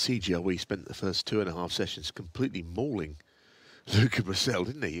mean, Si Jiahui spent the first 2.5 sessions completely mauling Luca Brecel,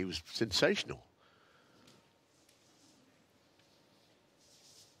 didn't he? He was sensational.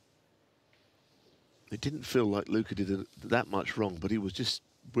 It didn't feel like Luca did that much wrong, but he was just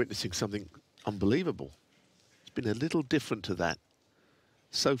witnessing something unbelievable. It's been a little different to that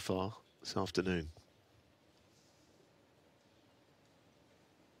so far this afternoon.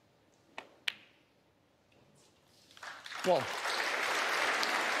 One.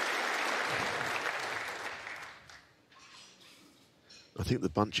 I think the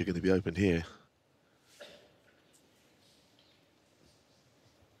bunch are going to be open here.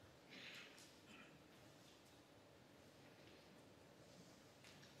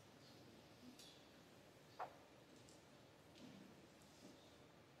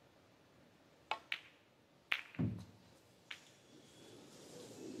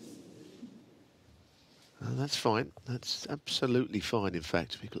 That's fine. That's absolutely fine, in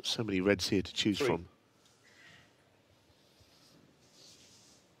fact. We've got so many reds here to choose from.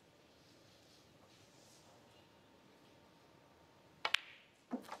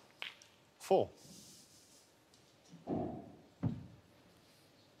 4.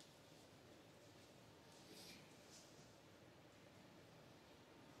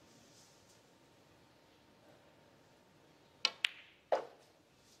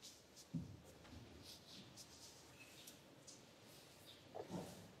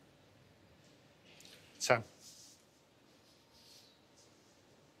 Ten.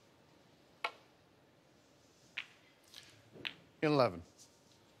 $11.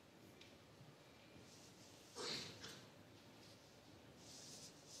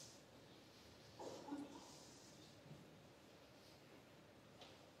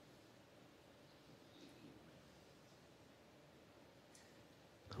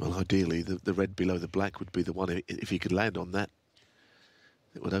 Well, ideally, the red below the black would be the one. If he could land on that,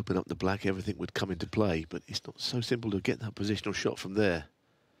 it would open up the black, everything would come into play, but it's not so simple to get that positional shot from there.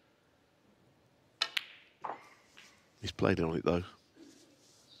 He's played on it, though.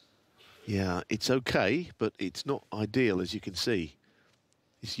 Yeah, it's okay, but it's not ideal, as you can see.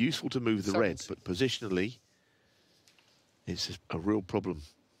 It's useful to move the red, but positionally, it's a real problem.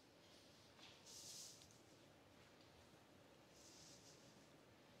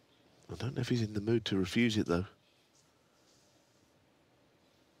 I don't know if he's in the mood to refuse it, though.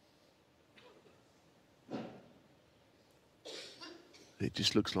 It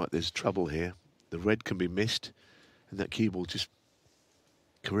just looks like there's trouble here. The red can be missed, and that cue ball just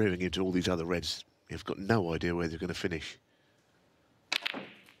careering into all these other reds. You've got no idea where they're going to finish.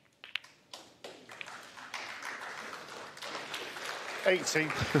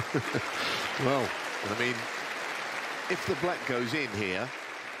 $18. Well, I mean, if the black goes in here,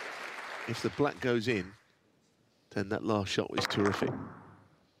 if the black goes in, then that last shot was terrific.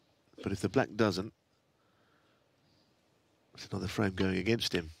 But if the black doesn't, it's another frame going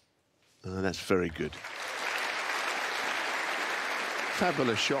against him. That's very good.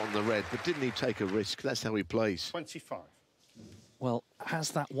 Fabulous shot on the red, but didn't he take a risk? That's how he plays. 25. Well,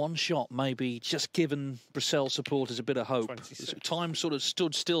 has that one shot maybe just given Brecel supporters a bit of hope? 26. Time sort of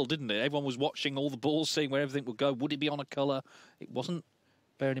stood still, didn't it? Everyone was watching all the balls, seeing where everything would go. Would he be on a colour? It wasn't.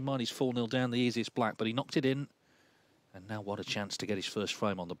 Bearing in mind he's 4-0 down, the easiest black, but he knocked it in. And now what a chance to get his first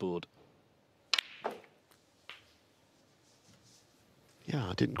frame on the board. Yeah,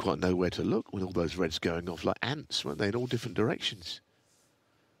 I didn't quite know where to look with all those reds going off like ants, weren't they, in all different directions?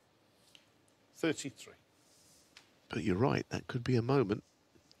 33. But you're right, that could be a moment.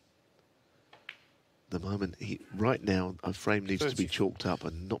 The moment right now, a frame needs to be chalked up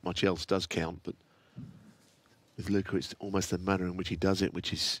and not much else does count, but with Luca, it's almost the manner in which he does it,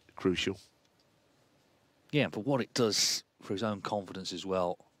 which is crucial. Yeah, but what it does for his own confidence as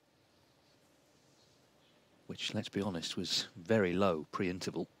well, which, let's be honest, was very low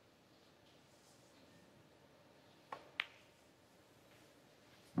pre-interval.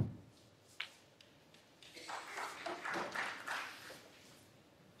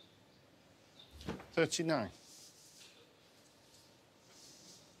 $39.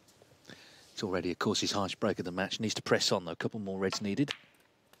 It's already, of course, his highest break of the match. Needs to press on, though. A couple more reds needed.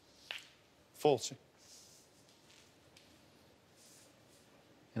 40.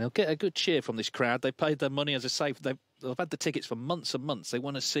 And they'll get a good cheer from this crowd. They paid their money, as I say. They've had the tickets for months and months. They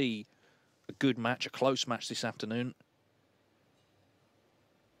want to see a good match, a close match this afternoon.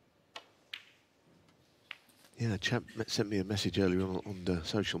 Yeah, a chap sent me a message earlier on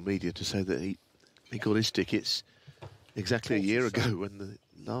social media to say that he got his tickets exactly a year ago when the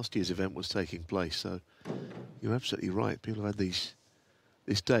last year's event was taking place. So you're absolutely right. People have had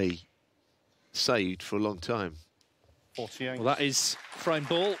this day saved for a long time. 48. Well, that is frame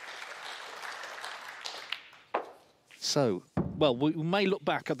ball. So, well, we may look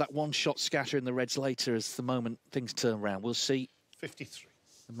back at that one-shot scatter in the reds later as the moment things turn around. We'll see. 53.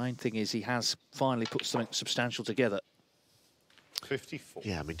 The main thing is he has finally put something substantial together. 54.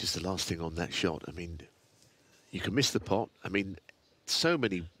 Yeah, I mean, just the last thing on that shot. I mean, you can miss the pot. I mean, so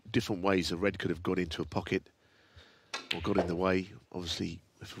many different ways a red could have got into a pocket or got in the way. Obviously,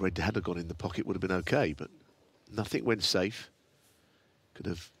 if a red had gone in the pocket, it would have been okay, but nothing went safe. Could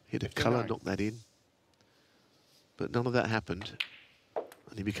have hit a colour, knocked that in. But none of that happened.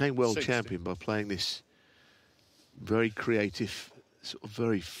 And he became world 60. champion by playing this very creative, sort of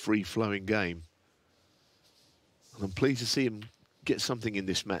very free-flowing game. And I'm pleased to see him get something in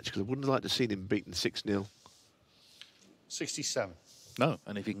this match, because I wouldn't like to see him beaten 6-0. 67. No,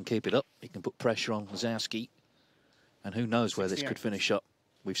 and if he can keep it up, he can put pressure on Lisowski. And who knows where this could finish up.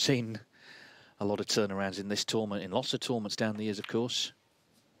 We've seen a lot of turnarounds in this tournament, in lots of tournaments down the years, of course.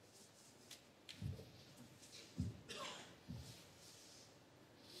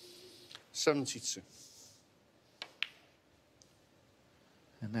 $72.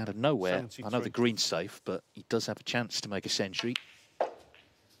 And out of nowhere, 73. I know the green's safe, but he does have a chance to make a century.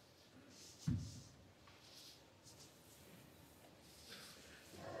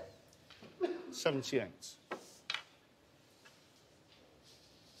 $78.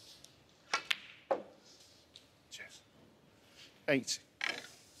 Cheers. 80.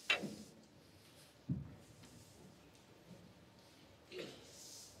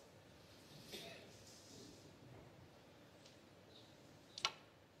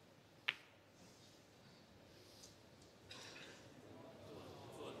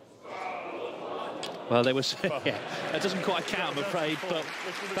 Well, there was, yeah, that doesn't quite count, I'm afraid, but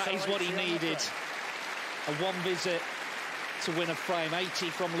that is what he needed. A one visit to win a frame. 80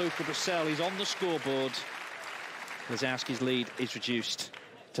 from Luca Brecel. He's on the scoreboard. Lisowski's lead is reduced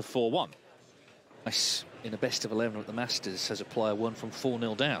to 4-1. Nice in a best of 11 at the Masters as a player won from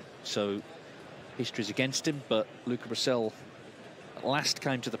 4-0 down. So history's against him, but Luca Brecel at last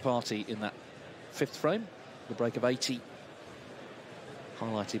came to the party in that fifth frame, the break of 80.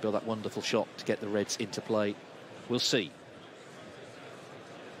 Highlighted by that wonderful shot to get the reds into play. We'll see.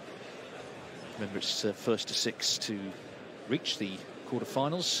 Remember, it's first to 6 to reach the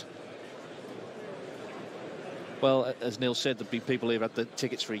quarterfinals. Well, as Neil said, there'll be people here who had the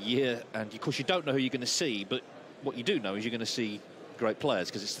tickets for a year, and of course you don't know who you're going to see, but what you do know is you're going to see great players,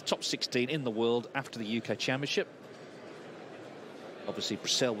 because it's the top 16 in the world after the UK Championship. Obviously,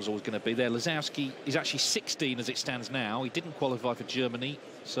 Brecel was always going to be there. Lisowski is actually 16 as it stands now. He didn't qualify for Germany,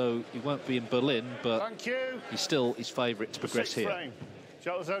 so he won't be in Berlin, but Thank you. he's still his favourite to progress here. Frame.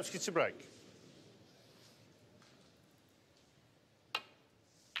 Lisowski to break.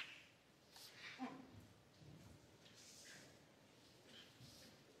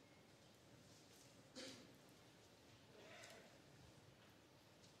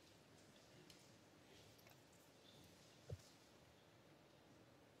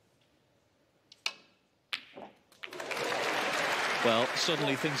 Well,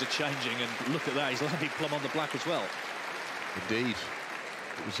 suddenly things are changing, and look at that, he's landed plumb on the black as well. Indeed.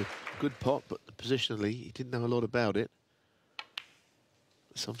 It was a good pot, but positionally, he didn't know a lot about it.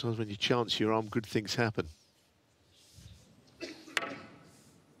 Sometimes when you chance your arm, good things happen.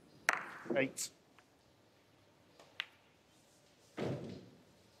 8.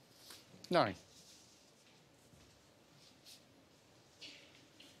 9.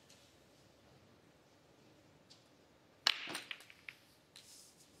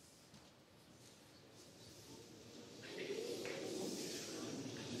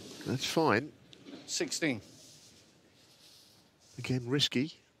 That's fine. 16. Again,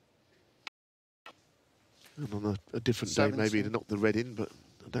 risky. And on a different day, 17. maybe to knock the red in, but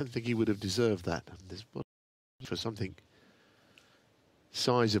I don't think he would have deserved that. And there's for something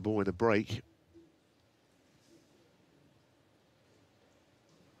sizable in a break.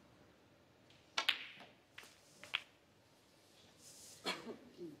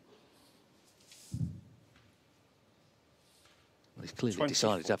 Well, he's clearly 24.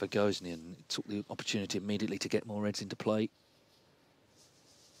 decided to have a go, isn't he? And took the opportunity immediately to get more reds into play.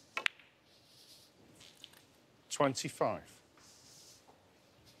 25.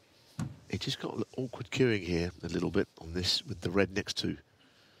 It just got awkward queuing here a little bit on this, with the red next to,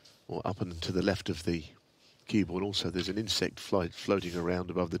 or up and to the left of the keyboard. Also, there's an insect floating around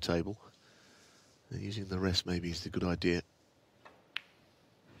above the table. And using the rest maybe is the good idea.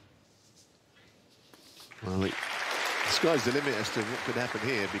 Well, the sky's the limit as to what could happen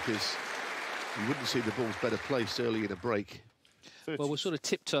here, because you wouldn't see the balls better placed early in a break. 30. Well, we're sort of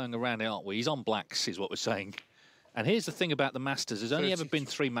tiptoeing around it, aren't we? He's on blacks, is what we're saying. And here's the thing about the Masters. There's only ever been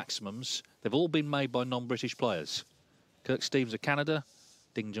 3 maximums. They've all been made by non-British players. Kirk Stevens of Canada,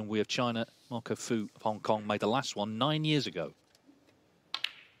 Ding Junhui of China, Marco Fu of Hong Kong made the last one 9 years ago.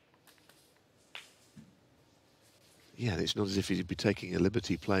 Yeah, it's not as if he'd be taking a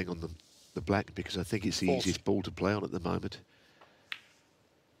liberty playing on the black, because I think it's the easiest ball to play on at the moment.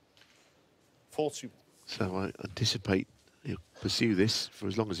 40. So I anticipate he'll pursue this for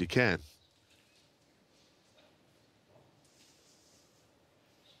as long as he can.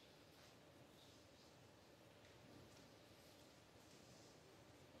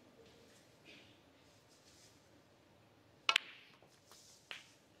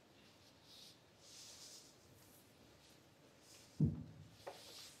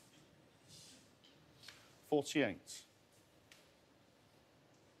 $48.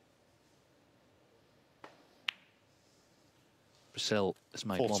 Brecel has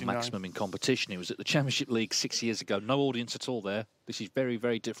made 49. one maximum in competition. He was at the Championship League 6 years ago. No audience at all there. This is very,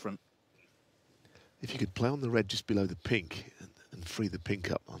 very different. If you could play on the red just below the pink and free the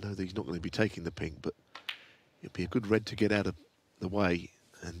pink up, I know that he's not going to be taking the pink, but it'd be a good red to get out of the way.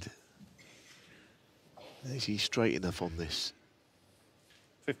 And is he straight enough on this?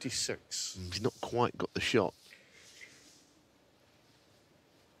 56. He's not quite got the shot.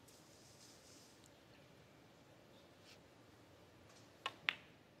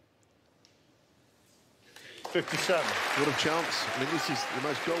 $57. What a chance. I mean, this is the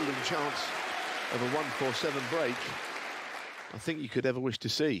most golden chance of a 1-4-7 break I think you could ever wish to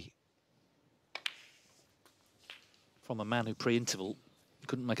see. From a man who pre-interval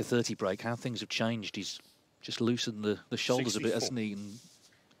couldn't make a 30 break, how things have changed. He's just loosened the shoulders 64. a bit, hasn't he? And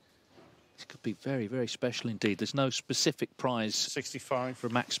this could be very, very special indeed. There's no specific prize 65. for a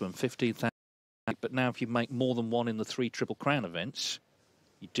maximum, 15,000. But now if you make more than one in the 3 Triple Crown events,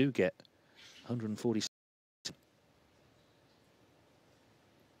 you do get 140.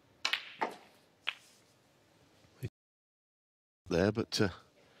 There, but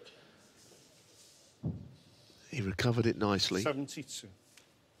he recovered it nicely. 72.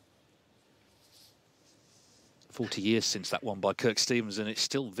 40 years since that one by Kirk Stevens, and it's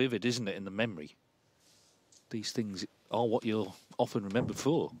still vivid, isn't it, in the memory? These things are what you're often remembered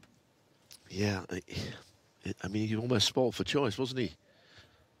for. Yeah, I mean, he almost spoiled for choice, wasn't he?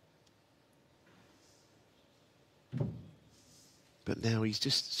 But now he's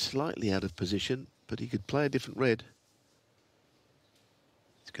just slightly out of position, but he could play a different red.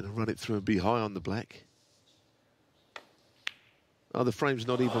 He's going to run it through and be high on the black. Oh, the frame's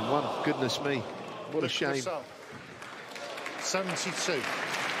not even one. Goodness me. What a shame. 72.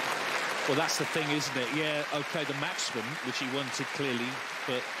 Well, that's the thing, isn't it? Yeah, OK, the maximum, which he wanted clearly,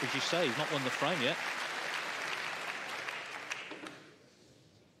 but as you say, he's not won the frame yet.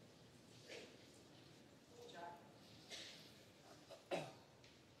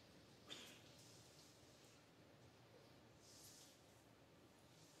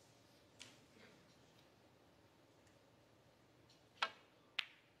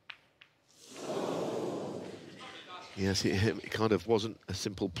 Yes, it kind of wasn't a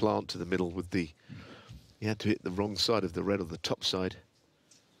simple plant to the middle with the... He had to hit the wrong side of the red on the top side.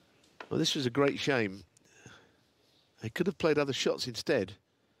 Well, this was a great shame. They could have played other shots instead.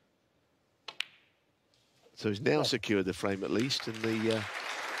 So he's now secured the frame at least, and the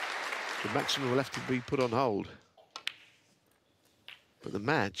maximum will have to be put on hold. But the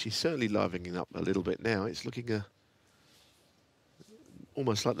match is certainly livening up a little bit now. It's looking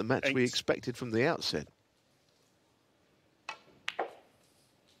almost like the match we expected from the outset.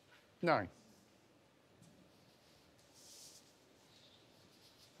 9.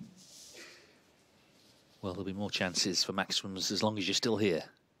 Well, there'll be more chances for maximums as long as you're still here.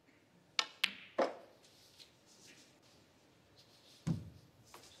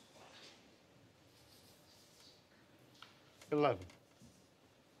 $11.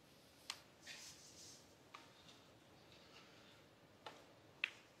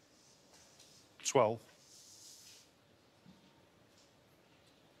 12.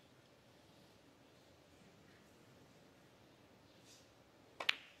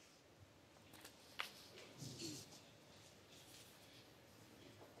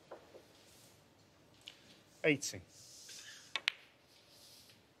 80.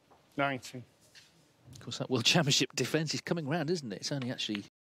 90. Of course, that World Championship defence is coming round, isn't it? It's only actually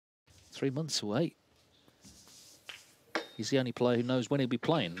 3 months away. He's the only player who knows when he'll be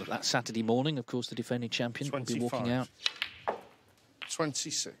playing. But that Saturday morning, of course, the defending champion 25. will be walking out.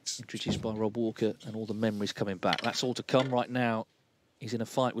 26. Introduced by Rob Walker, and all the memories coming back. That's all to come right now. He's in a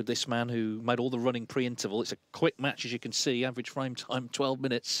fight with this man who made all the running pre-interval. It's a quick match, as you can see. Average frame time, 12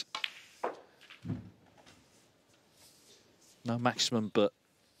 minutes. No maximum, but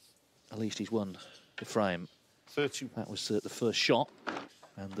at least he's won the frame. 30. That was the first shot,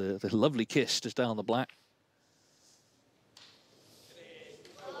 and the lovely kiss just down the black.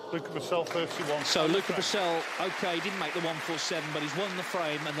 Luca Brecel, 31. So Luca Brecel, OK, didn't make the 147, but he's won the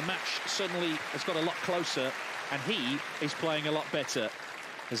frame, and the match suddenly has got a lot closer, and he is playing a lot better.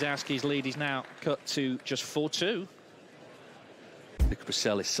 Lisowski's lead is now cut to just 4-2. Luca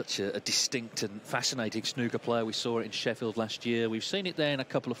Brecel is such a distinct and fascinating snooker player. We saw it in Sheffield last year. We've seen it there in a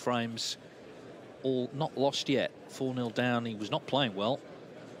couple of frames. All not lost yet. 4-0 down. He was not playing well.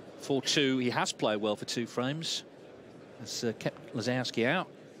 4-2. He has played well for 2 frames. Has kept Lisowski out,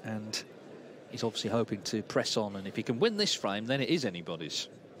 and he's obviously hoping to press on. And if he can win this frame, then it is anybody's.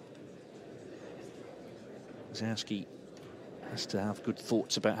 Lisowski has to have good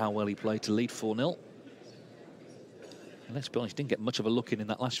thoughts about how well he played to lead 4-0. Let's be honest, he didn't get much of a look in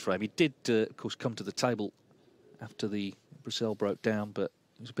that last frame. He did, of course, come to the table after the Brecel broke down, but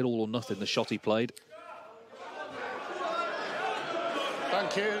it was a bit all or nothing, the shot he played.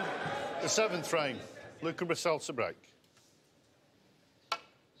 Thank you. The 7th frame. Luca Brecel to break.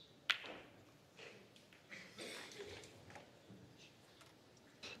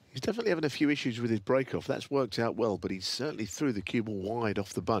 He's definitely having a few issues with his break-off. That's worked out well, but he certainly threw the cue ball wide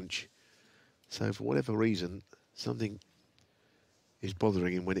off the bunch. So for whatever reason, something is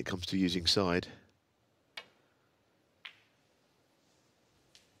bothering him when it comes to using side.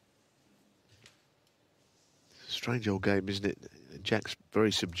 Strange old game, isn't it? Jack's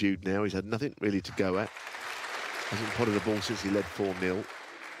very subdued now. He's had nothing really to go at. Hasn't potted a ball since he led 4-0.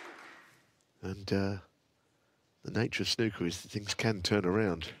 And the nature of snooker is that things can turn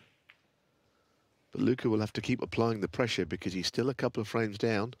around. But Luca will have to keep applying the pressure because he's still a couple of frames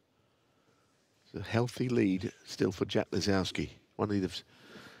down. It's a healthy lead still for Jack Lisowski. One he'd have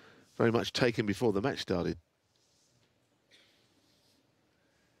very much taken before the match started.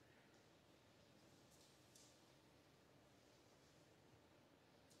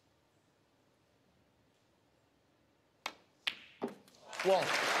 One.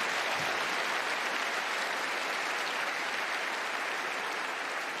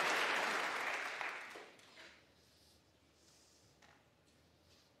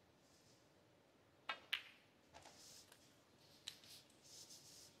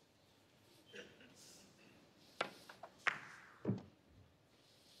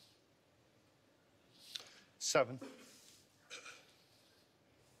 Seven.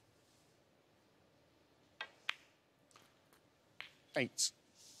 8.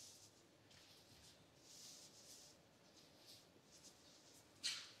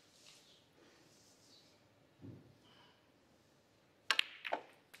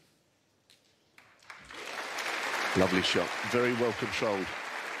 Lovely shot, very well controlled.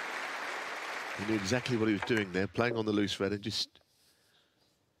 He knew exactly what he was doing there, playing on the loose red and just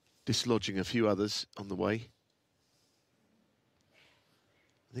dislodging a few others on the way.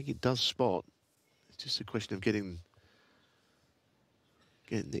 I think it does spot. It's just a question of getting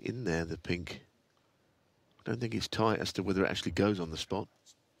it in there, the pink. I don't think it's tight as to whether it actually goes on the spot.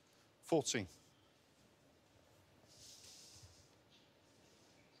 14.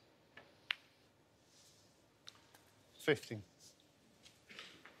 $15.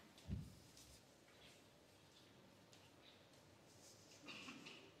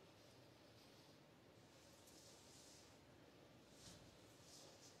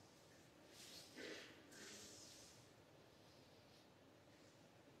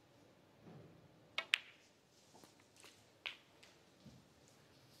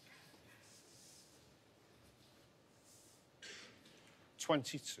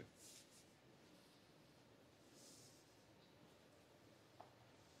 22.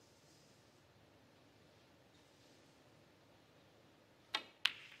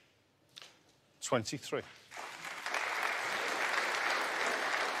 23.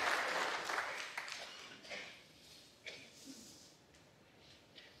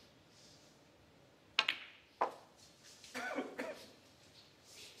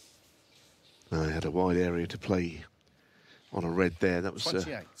 I had a wide area to play on a red there. That was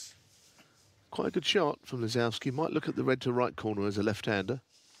 28. quite a good shot from Lisowski. Might look at the red to right corner as a left-hander.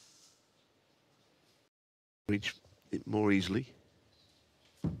 Reach it more easily.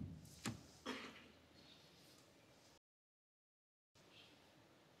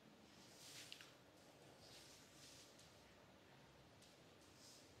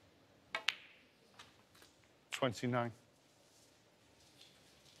 $29.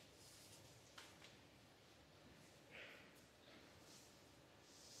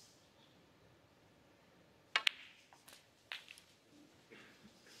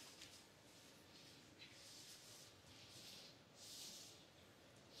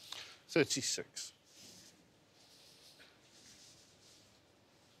 36.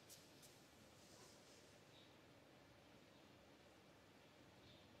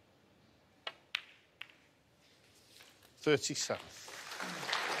 37.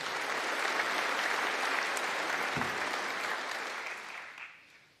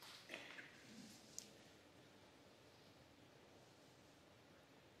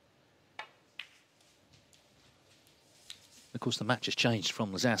 Of course, the match has changed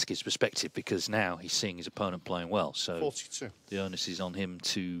from Lisowski's perspective because now he's seeing his opponent playing well. So 42. the onus is on him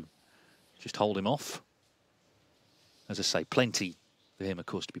to just hold him off. As I say, plenty for him, of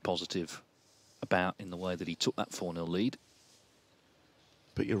course, to be positive about in the way that he took that 4-0 lead.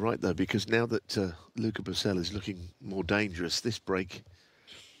 But you're right, though, because now that Luca Brecel is looking more dangerous, this break,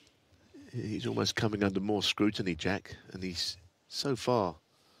 he's almost coming under more scrutiny, Jack, and he's so far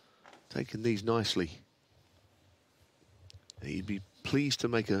taken these nicely. He'd be pleased to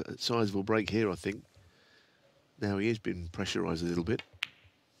make a sizable break here, I think. Now he has been pressurised a little bit.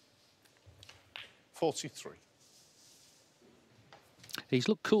 43. He's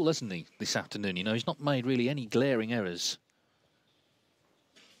looked cool, hasn't he, this afternoon? You know, he's not made really any glaring errors.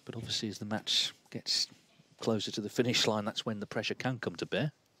 But obviously, as the match gets closer to the finish line, that's when the pressure can come to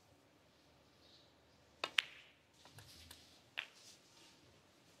bear.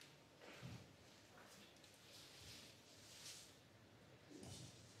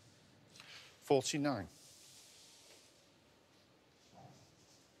 $49.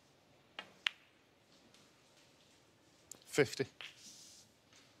 50.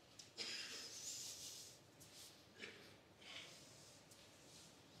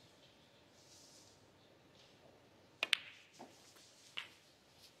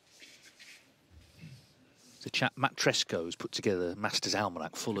 The chap Matt Tresco's put together a Masters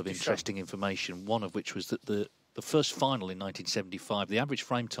Almanac full of interesting information, one of which was that the first final in 1975, the average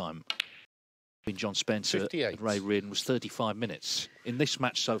frame time between John Spencer 58. and Ray Reardon was 35 minutes. In this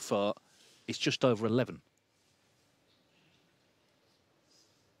match so far, it's just over 11.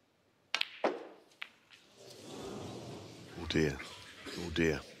 Oh dear, oh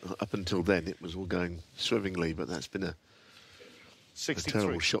dear. Up until then, it was all going swimmingly, but that's been a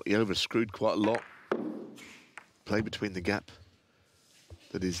terrible shot. He over-screwed quite a lot. Play between the gap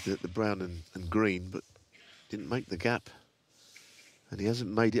that is the brown and green, but didn't make the gap. And he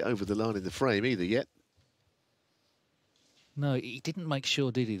hasn't made it over the line in the frame either yet. No, he didn't make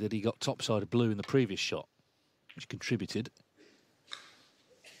sure, did he, that he got topside of blue in the previous shot, which contributed.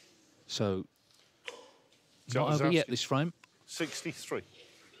 So, not over yet, this frame. 63.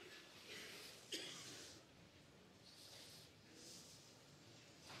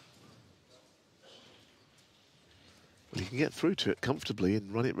 Well, he can get through to it comfortably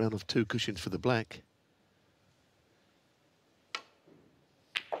and run it round off 2 cushions for the black.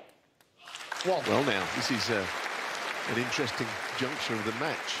 Well, now, this is an interesting juncture of the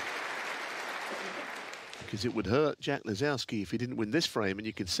match. Because it would hurt Jack Lisowski if he didn't win this frame, and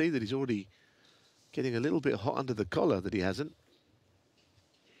you can see that he's already getting a little bit hot under the collar that he hasn't.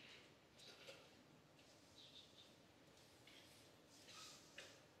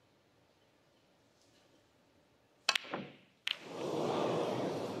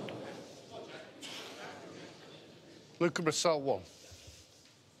 Luca Brecel 1.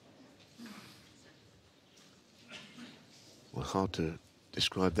 Well, hard to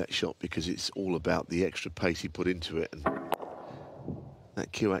describe that shot because it's all about the extra pace he put into it, and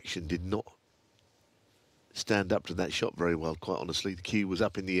that cue action did not stand up to that shot very well, quite honestly. The cue was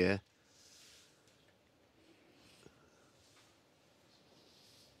up in the air.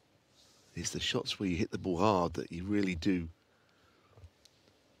 It's the shots where you hit the ball hard that you really do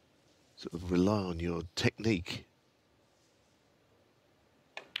sort of rely on your technique.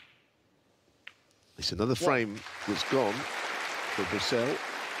 It's another frame that's gone for Brecel.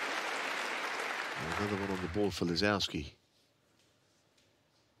 Another one on the ball for Lisowski.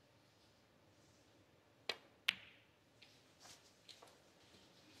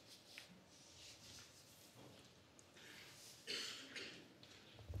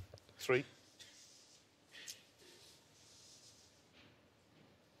 Three.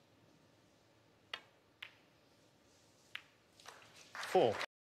 Four.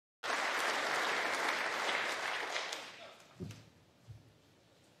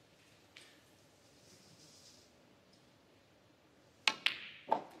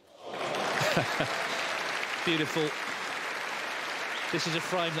 Beautiful. This is a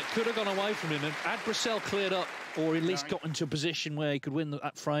frame that could have gone away from him. And had Brecel cleared up, or at least got into a position where he could win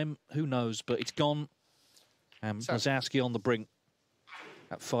that frame, who knows? But it's gone. And Lisowski on the brink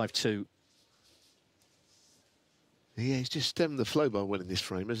at 5-2. Yeah, he's just stemmed the flow by winning this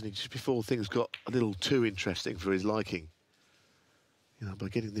frame, hasn't he? Just before things got a little too interesting for his liking. You know, by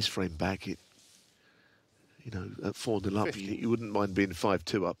getting this frame back, it, you know, at 4-0 up, you wouldn't mind being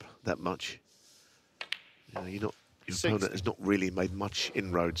 5-2 up that much. You know, your opponent has not really made much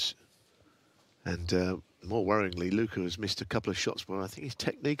inroads. And more worryingly, Luca has missed a couple of shots where I think his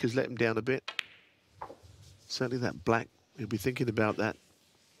technique has let him down a bit. Certainly that black, he'll be thinking about that.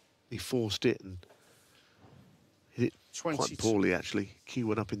 He forced it and hit it quite poorly, actually. Cue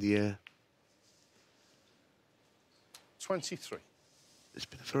went up in the air. 23. It's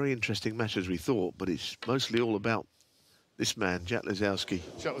been a very interesting match as we thought, but it's mostly all about this man, Jack Lisowski.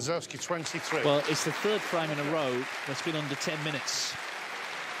 Jack Lisowski, 23. Well, it's the third frame in a row that's been under 10 minutes.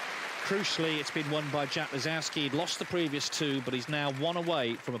 Crucially, it's been won by Jack Lisowski. He'd lost the previous two, but he's now one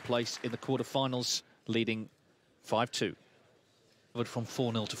away from a place in the quarterfinals, leading 5-2. From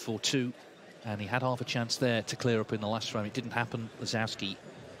 4-0 to 4-2, and he had half a chance there to clear up in the last frame. It didn't happen. Lisowski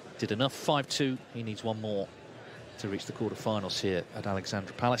did enough. 5-2. He needs one more to reach the quarterfinals here at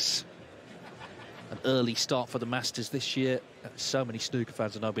Alexandra Palace. An early start for the Masters this year. So many snooker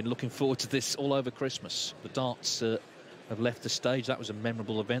fans have been looking forward to this all over Christmas. The darts have left the stage. That was a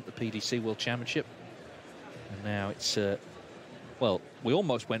memorable event, the PDC World Championship. And now it's, well, we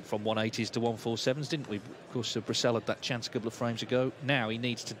almost went from 180s to 147s, didn't we? Of course, Brecel had that chance a couple of frames ago. Now he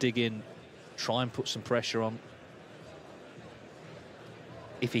needs to dig in, try and put some pressure on.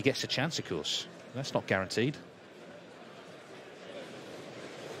 If he gets a chance, of course. That's not guaranteed.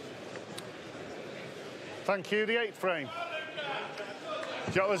 Thank you, the 8th frame.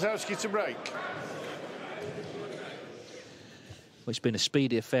 Jack Lisowski to break. Well, it's been a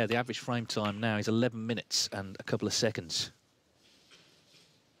speedy affair. The average frame time now is 11 minutes and a couple of seconds.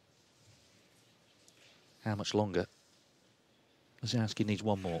 How much longer? Lisowski needs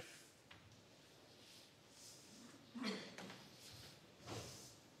one more.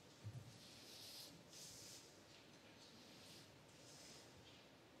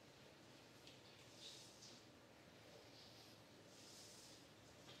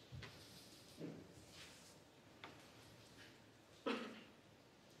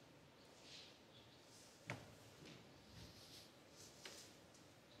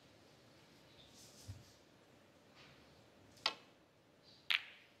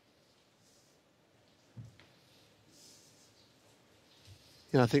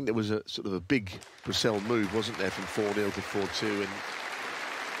 Yeah, I think there was a sort of a big Brecel move, wasn't there, from 4-0 to 4-2, and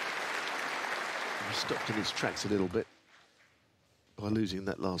he stopped in his tracks a little bit by losing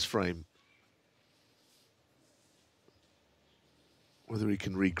that last frame. Whether he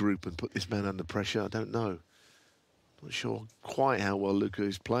can regroup and put this man under pressure, I don't know. Not sure quite how well Luca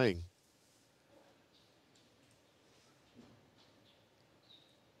is playing.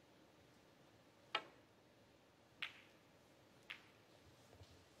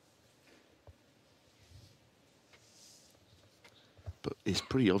 But it's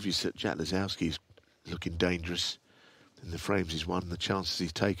pretty obvious that Jack Lisowski is looking dangerous. In the frames he's won, the chances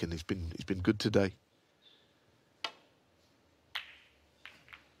he's taken, he's been good today.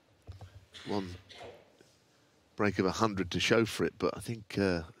 One break of 100 to show for it, but I think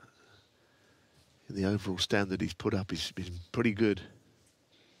the overall standard he's put up is pretty good.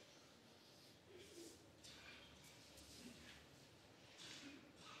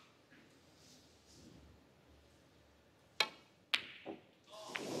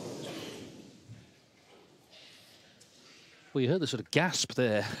 Well, you heard the sort of gasp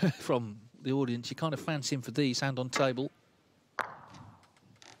there from the audience. You kind of fancy him for these, hand on table.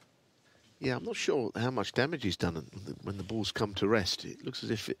 Yeah, I'm not sure how much damage he's done when the ball's come to rest. It looks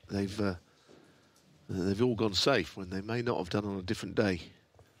as if they've all gone safe when they may not have done on a different day.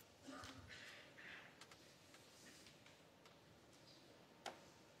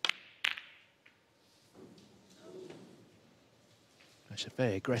 It's a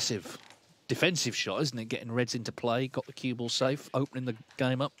very aggressive defensive shot, isn't it? Getting reds into play, got the cue ball safe, opening the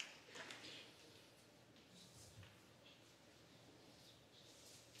game up.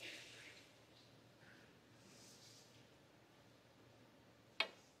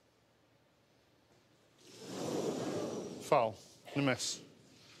 Foul. And a miss.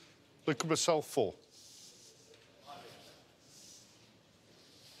 Luca Brecel 4.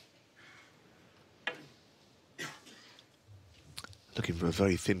 Looking for a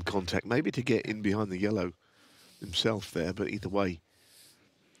very thin contact, maybe to get in behind the yellow himself there, but either way,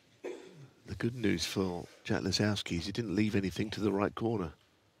 the good news for Jack Lisowski is he didn't leave anything to the right corner.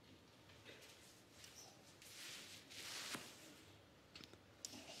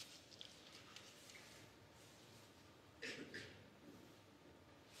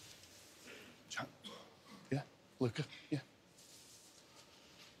 Jack. Yeah. Luca. Yeah.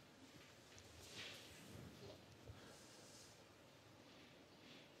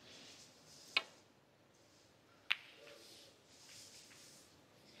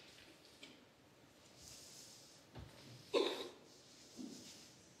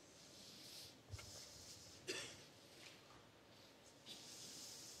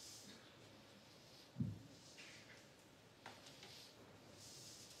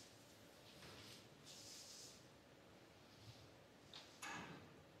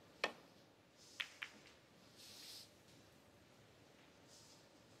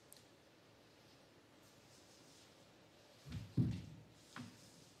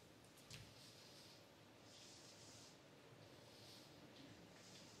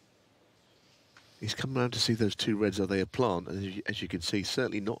 He's come around to see those two reds. Are they a plant? And as you can see,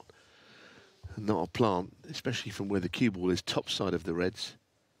 certainly not a plant, especially from where the cue ball is, top side of the reds.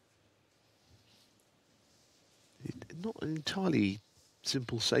 Not an entirely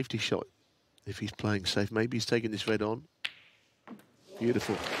simple safety shot if he's playing safe. Maybe he's taking this red on.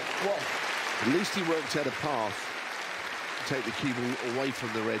 Beautiful. At least he worked out a path to take the cue ball away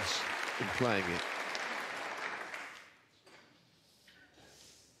from the reds and playing it.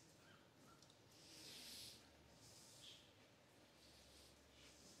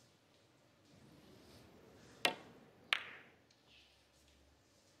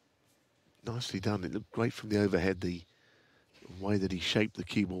 Nicely done. It looked great from the overhead, the way that he shaped the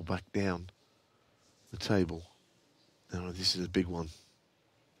cue ball back down the table. Now this is a big one.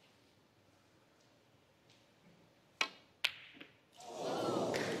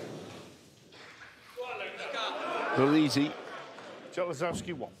 Not easy. Jack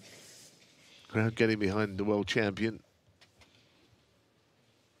Lisowski 1. Crowd getting behind the world champion.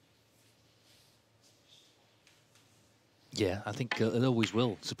 Yeah, I think it always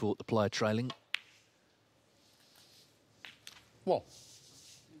will support the player trailing. 1.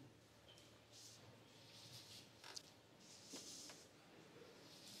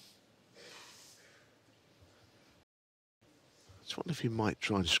 I just wonder if he might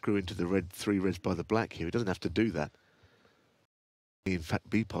try and screw into the red, 3 reds by the black here. He doesn't have to do that. He, in fact,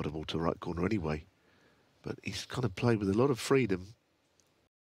 be potable to right corner anyway. But he's kind of played with a lot of freedom.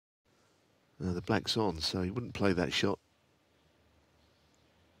 The black's on, so he wouldn't play that shot.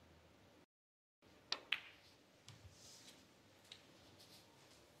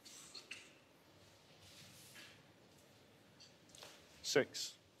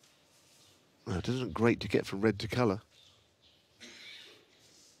 Six. Well, it isn't great to get from red to colour.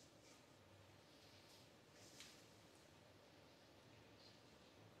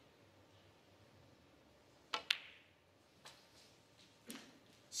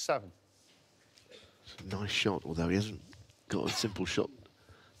 Seven. It's a nice shot, although he hasn't got a simple shot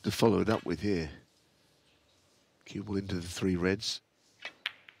to follow it up with here. Cue ball into the 3 reds.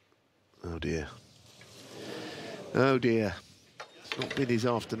 Oh dear. Oh dear. It's not been his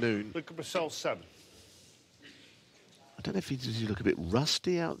afternoon. Luca Brecel 7. I don't know if does he look a bit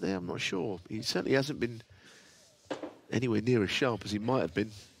rusty out there. I'm not sure. He certainly hasn't been anywhere near as sharp as he might have been.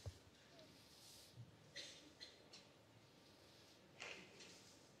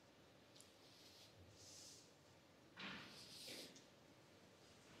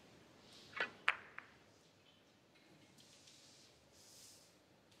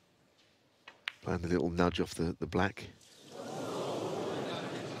 Playing a little nudge off the black.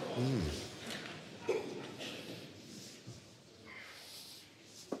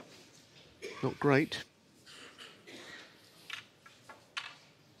 Not great.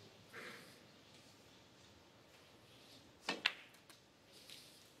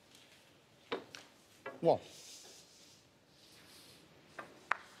 One.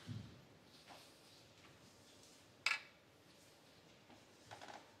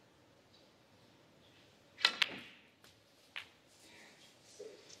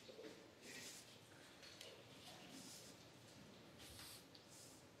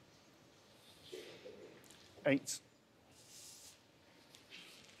 Eight.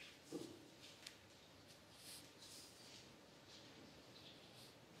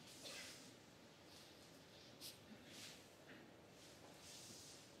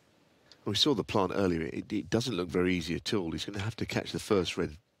 We saw the plant earlier. It doesn't look very easy at all. He's going to have to catch the first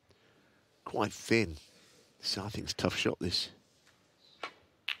red quite thin. So I think it's a tough shot, this.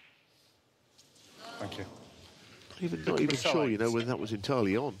 Thank you. Not even sure, you know, whether that was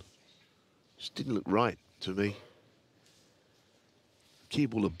entirely on. Just didn't look right to me. Cue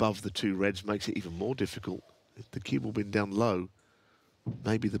ball above the two reds makes it even more difficult. If the cue ball been down low,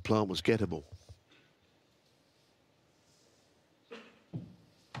 maybe the plant was gettable.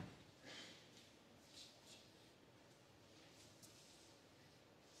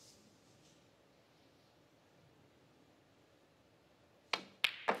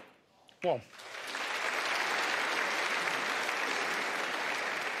 One.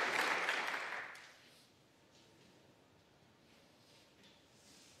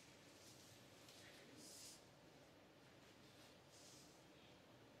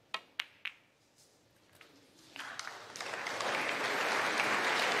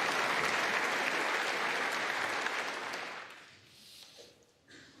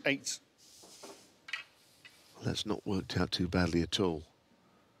 Eight. Well, that's not worked out too badly at all.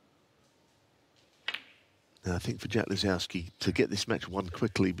 Now, I think for Jack Lisowski to get this match won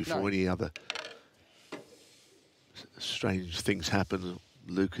quickly before any other strange things happen,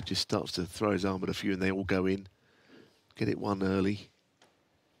 Luca just starts to throw his arm at a few and they all go in. Get it won early.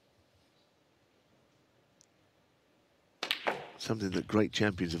 Something that great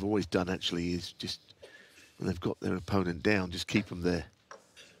champions have always done, actually, is just when they've got their opponent down, just keep them there.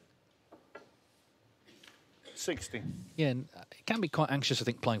 60. Yeah, and it can be quite anxious, I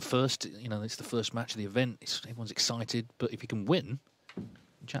think, playing first. You know, it's the first match of the event. Everyone's excited. But if you can win,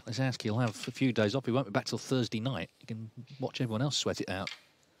 Jack Lisowski will have a few days off. He won't be back till Thursday night. You can watch everyone else sweat it out.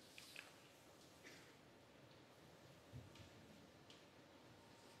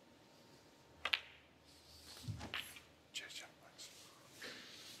 Cheers,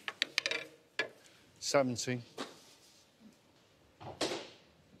 70.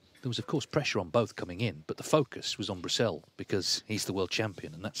 There was, of course, pressure on both coming in, but the focus was on Brecel because he's the world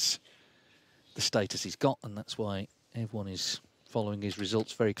champion, and that's the status he's got, and that's why everyone is following his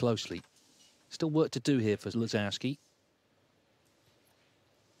results very closely. Still work to do here for Lisowski.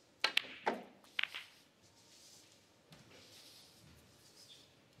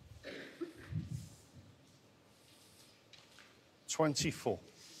 $24.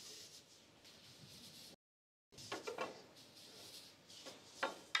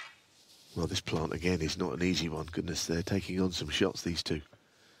 Well, this plant, again, is not an easy one. Goodness, they're taking on some shots, these two.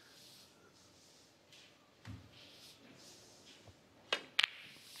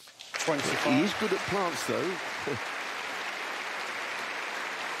 He is good at plants, though.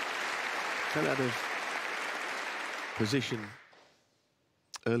 Fell out of position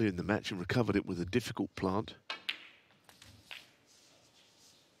earlier in the match and recovered it with a difficult plant.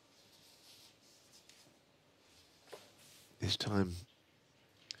 This time,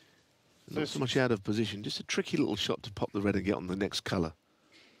 not so much out of position, just a tricky little shot to pop the red and get on the next colour.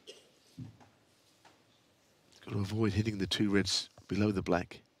 Got to avoid hitting the two reds below the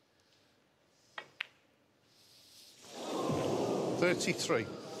black. 33.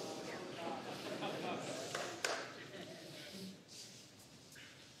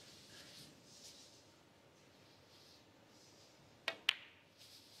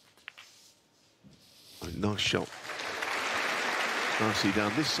 Oh, nice shot. Nicely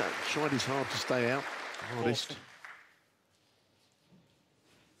done. This tried his hard to stay out. Hardest.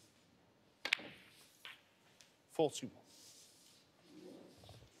 41.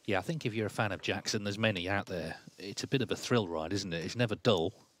 Yeah, I think if you're a fan of Jackson, there's many out there. It's a bit of a thrill ride, isn't it? It's never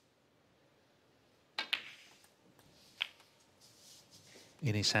dull.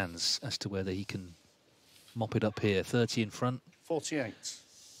 In his hands as to whether he can mop it up here. 30 in front. 48.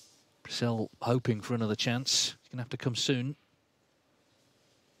 Brecel hoping for another chance. He's going to have to come soon.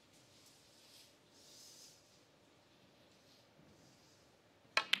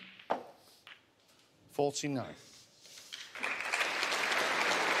 $49.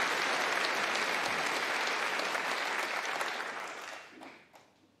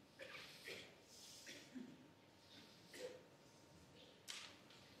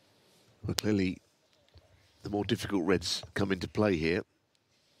 Well, clearly, the more difficult reds come into play here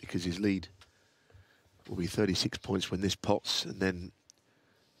because his lead will be 36 points when this pots, and then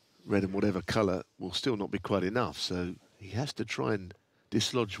red and whatever colour will still not be quite enough. So he has to try and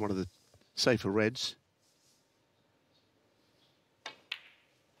dislodge one of the safer reds.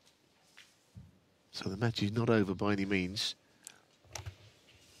 So the match is not over by any means.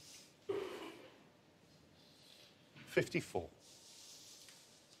 54.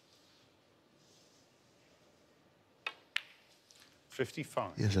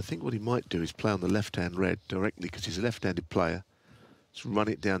 Yes, I think what he might do is play on the left-hand red directly because he's a left-handed player. Just run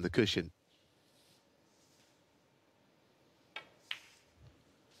it down the cushion.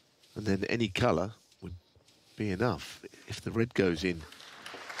 And then any colour would be enough. If the red goes in,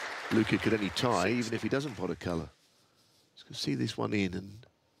 Luca could only tie even if he doesn't pot a colour. Just going to see this one in, and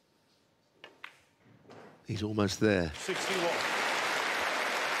he's almost there. 61.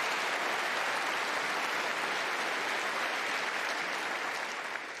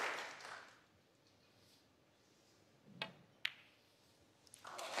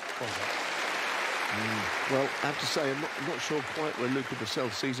 Well, I have to say, I'm not sure quite where Luca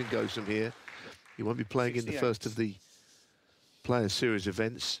Brecel's season goes from here. He won't be playing 68. In the first of the Players' Series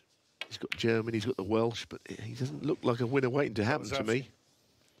events. He's got Germany, he's got the Welsh, but he doesn't look like a winner waiting to happen to me.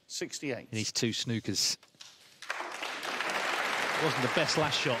 68. In his two snookers. Wasn't the best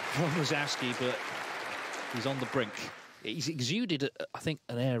last shot from Lisowski, but he's on the brink. He's exuded, I think,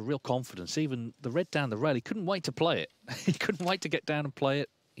 an air of real confidence. Even the red down the rail, he couldn't wait to play it. He couldn't wait to get down and play it.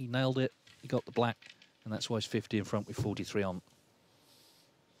 He nailed it. He got the black, and that's why he's 50 in front with 43 on.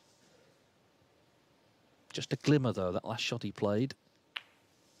 Just a glimmer, though, that last shot he played.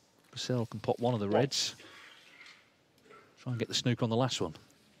 Brecel can pot one of the reds. Try and get the snooker on the last one.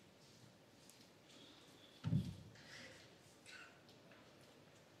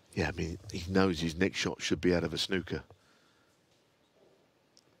 Yeah, I mean, he knows his next shot should be out of a snooker.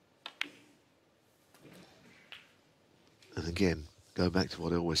 And again, go back to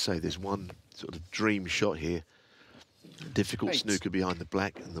what I always say, there's one sort of dream shot here. Difficult snooker behind the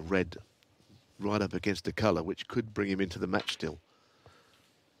black and the red right up against the colour, which could bring him into the match still.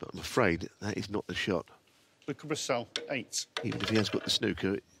 But I'm afraid that is not the shot. Luca Brecel, 8. Even if he has got the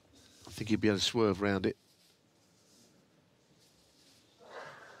snooker, I think he'd be able to swerve around it.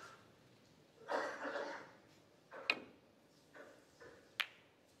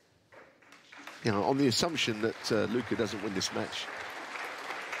 You know, on the assumption that Luca doesn't win this match,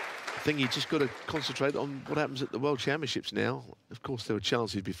 I think he's just got to concentrate on what happens at the World Championships now. Of course, there were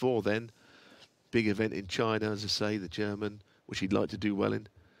chances before then. Big event in China, as I say, the German, which he'd like to do well in.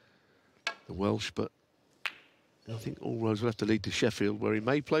 The Welsh, but I think all roads will have to lead to Sheffield, where he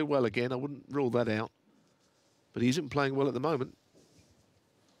may play well again. I wouldn't rule that out. But he isn't playing well at the moment.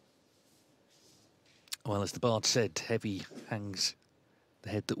 Well, as the bard said, heavy hangs the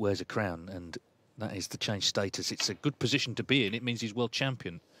head that wears a crown, and that is the change status. It's a good position to be in. It means he's world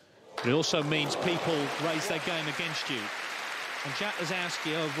champion. But it also means people raise their game against you. And Jack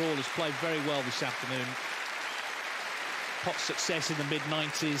Lisowski overall has played very well this afternoon. Pot success in the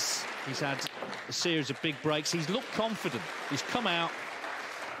mid-90s. He's had a series of big breaks. He's looked confident. He's come out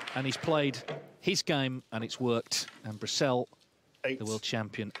and he's played his game, and it's worked. And Brecel, the world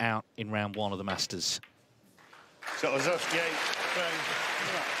champion, out in round 1 of the Masters. So Lisowski, 8.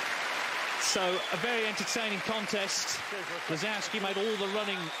 So a very entertaining contest. Lisowski made all the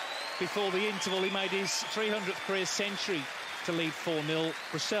running before the interval. He made his 300th career century to lead 4-0.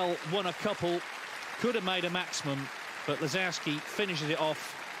 Brecel won a couple, could have made a maximum, but Lisowski finishes it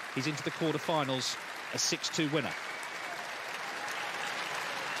off. He's into the quarterfinals, a 6-2 winner.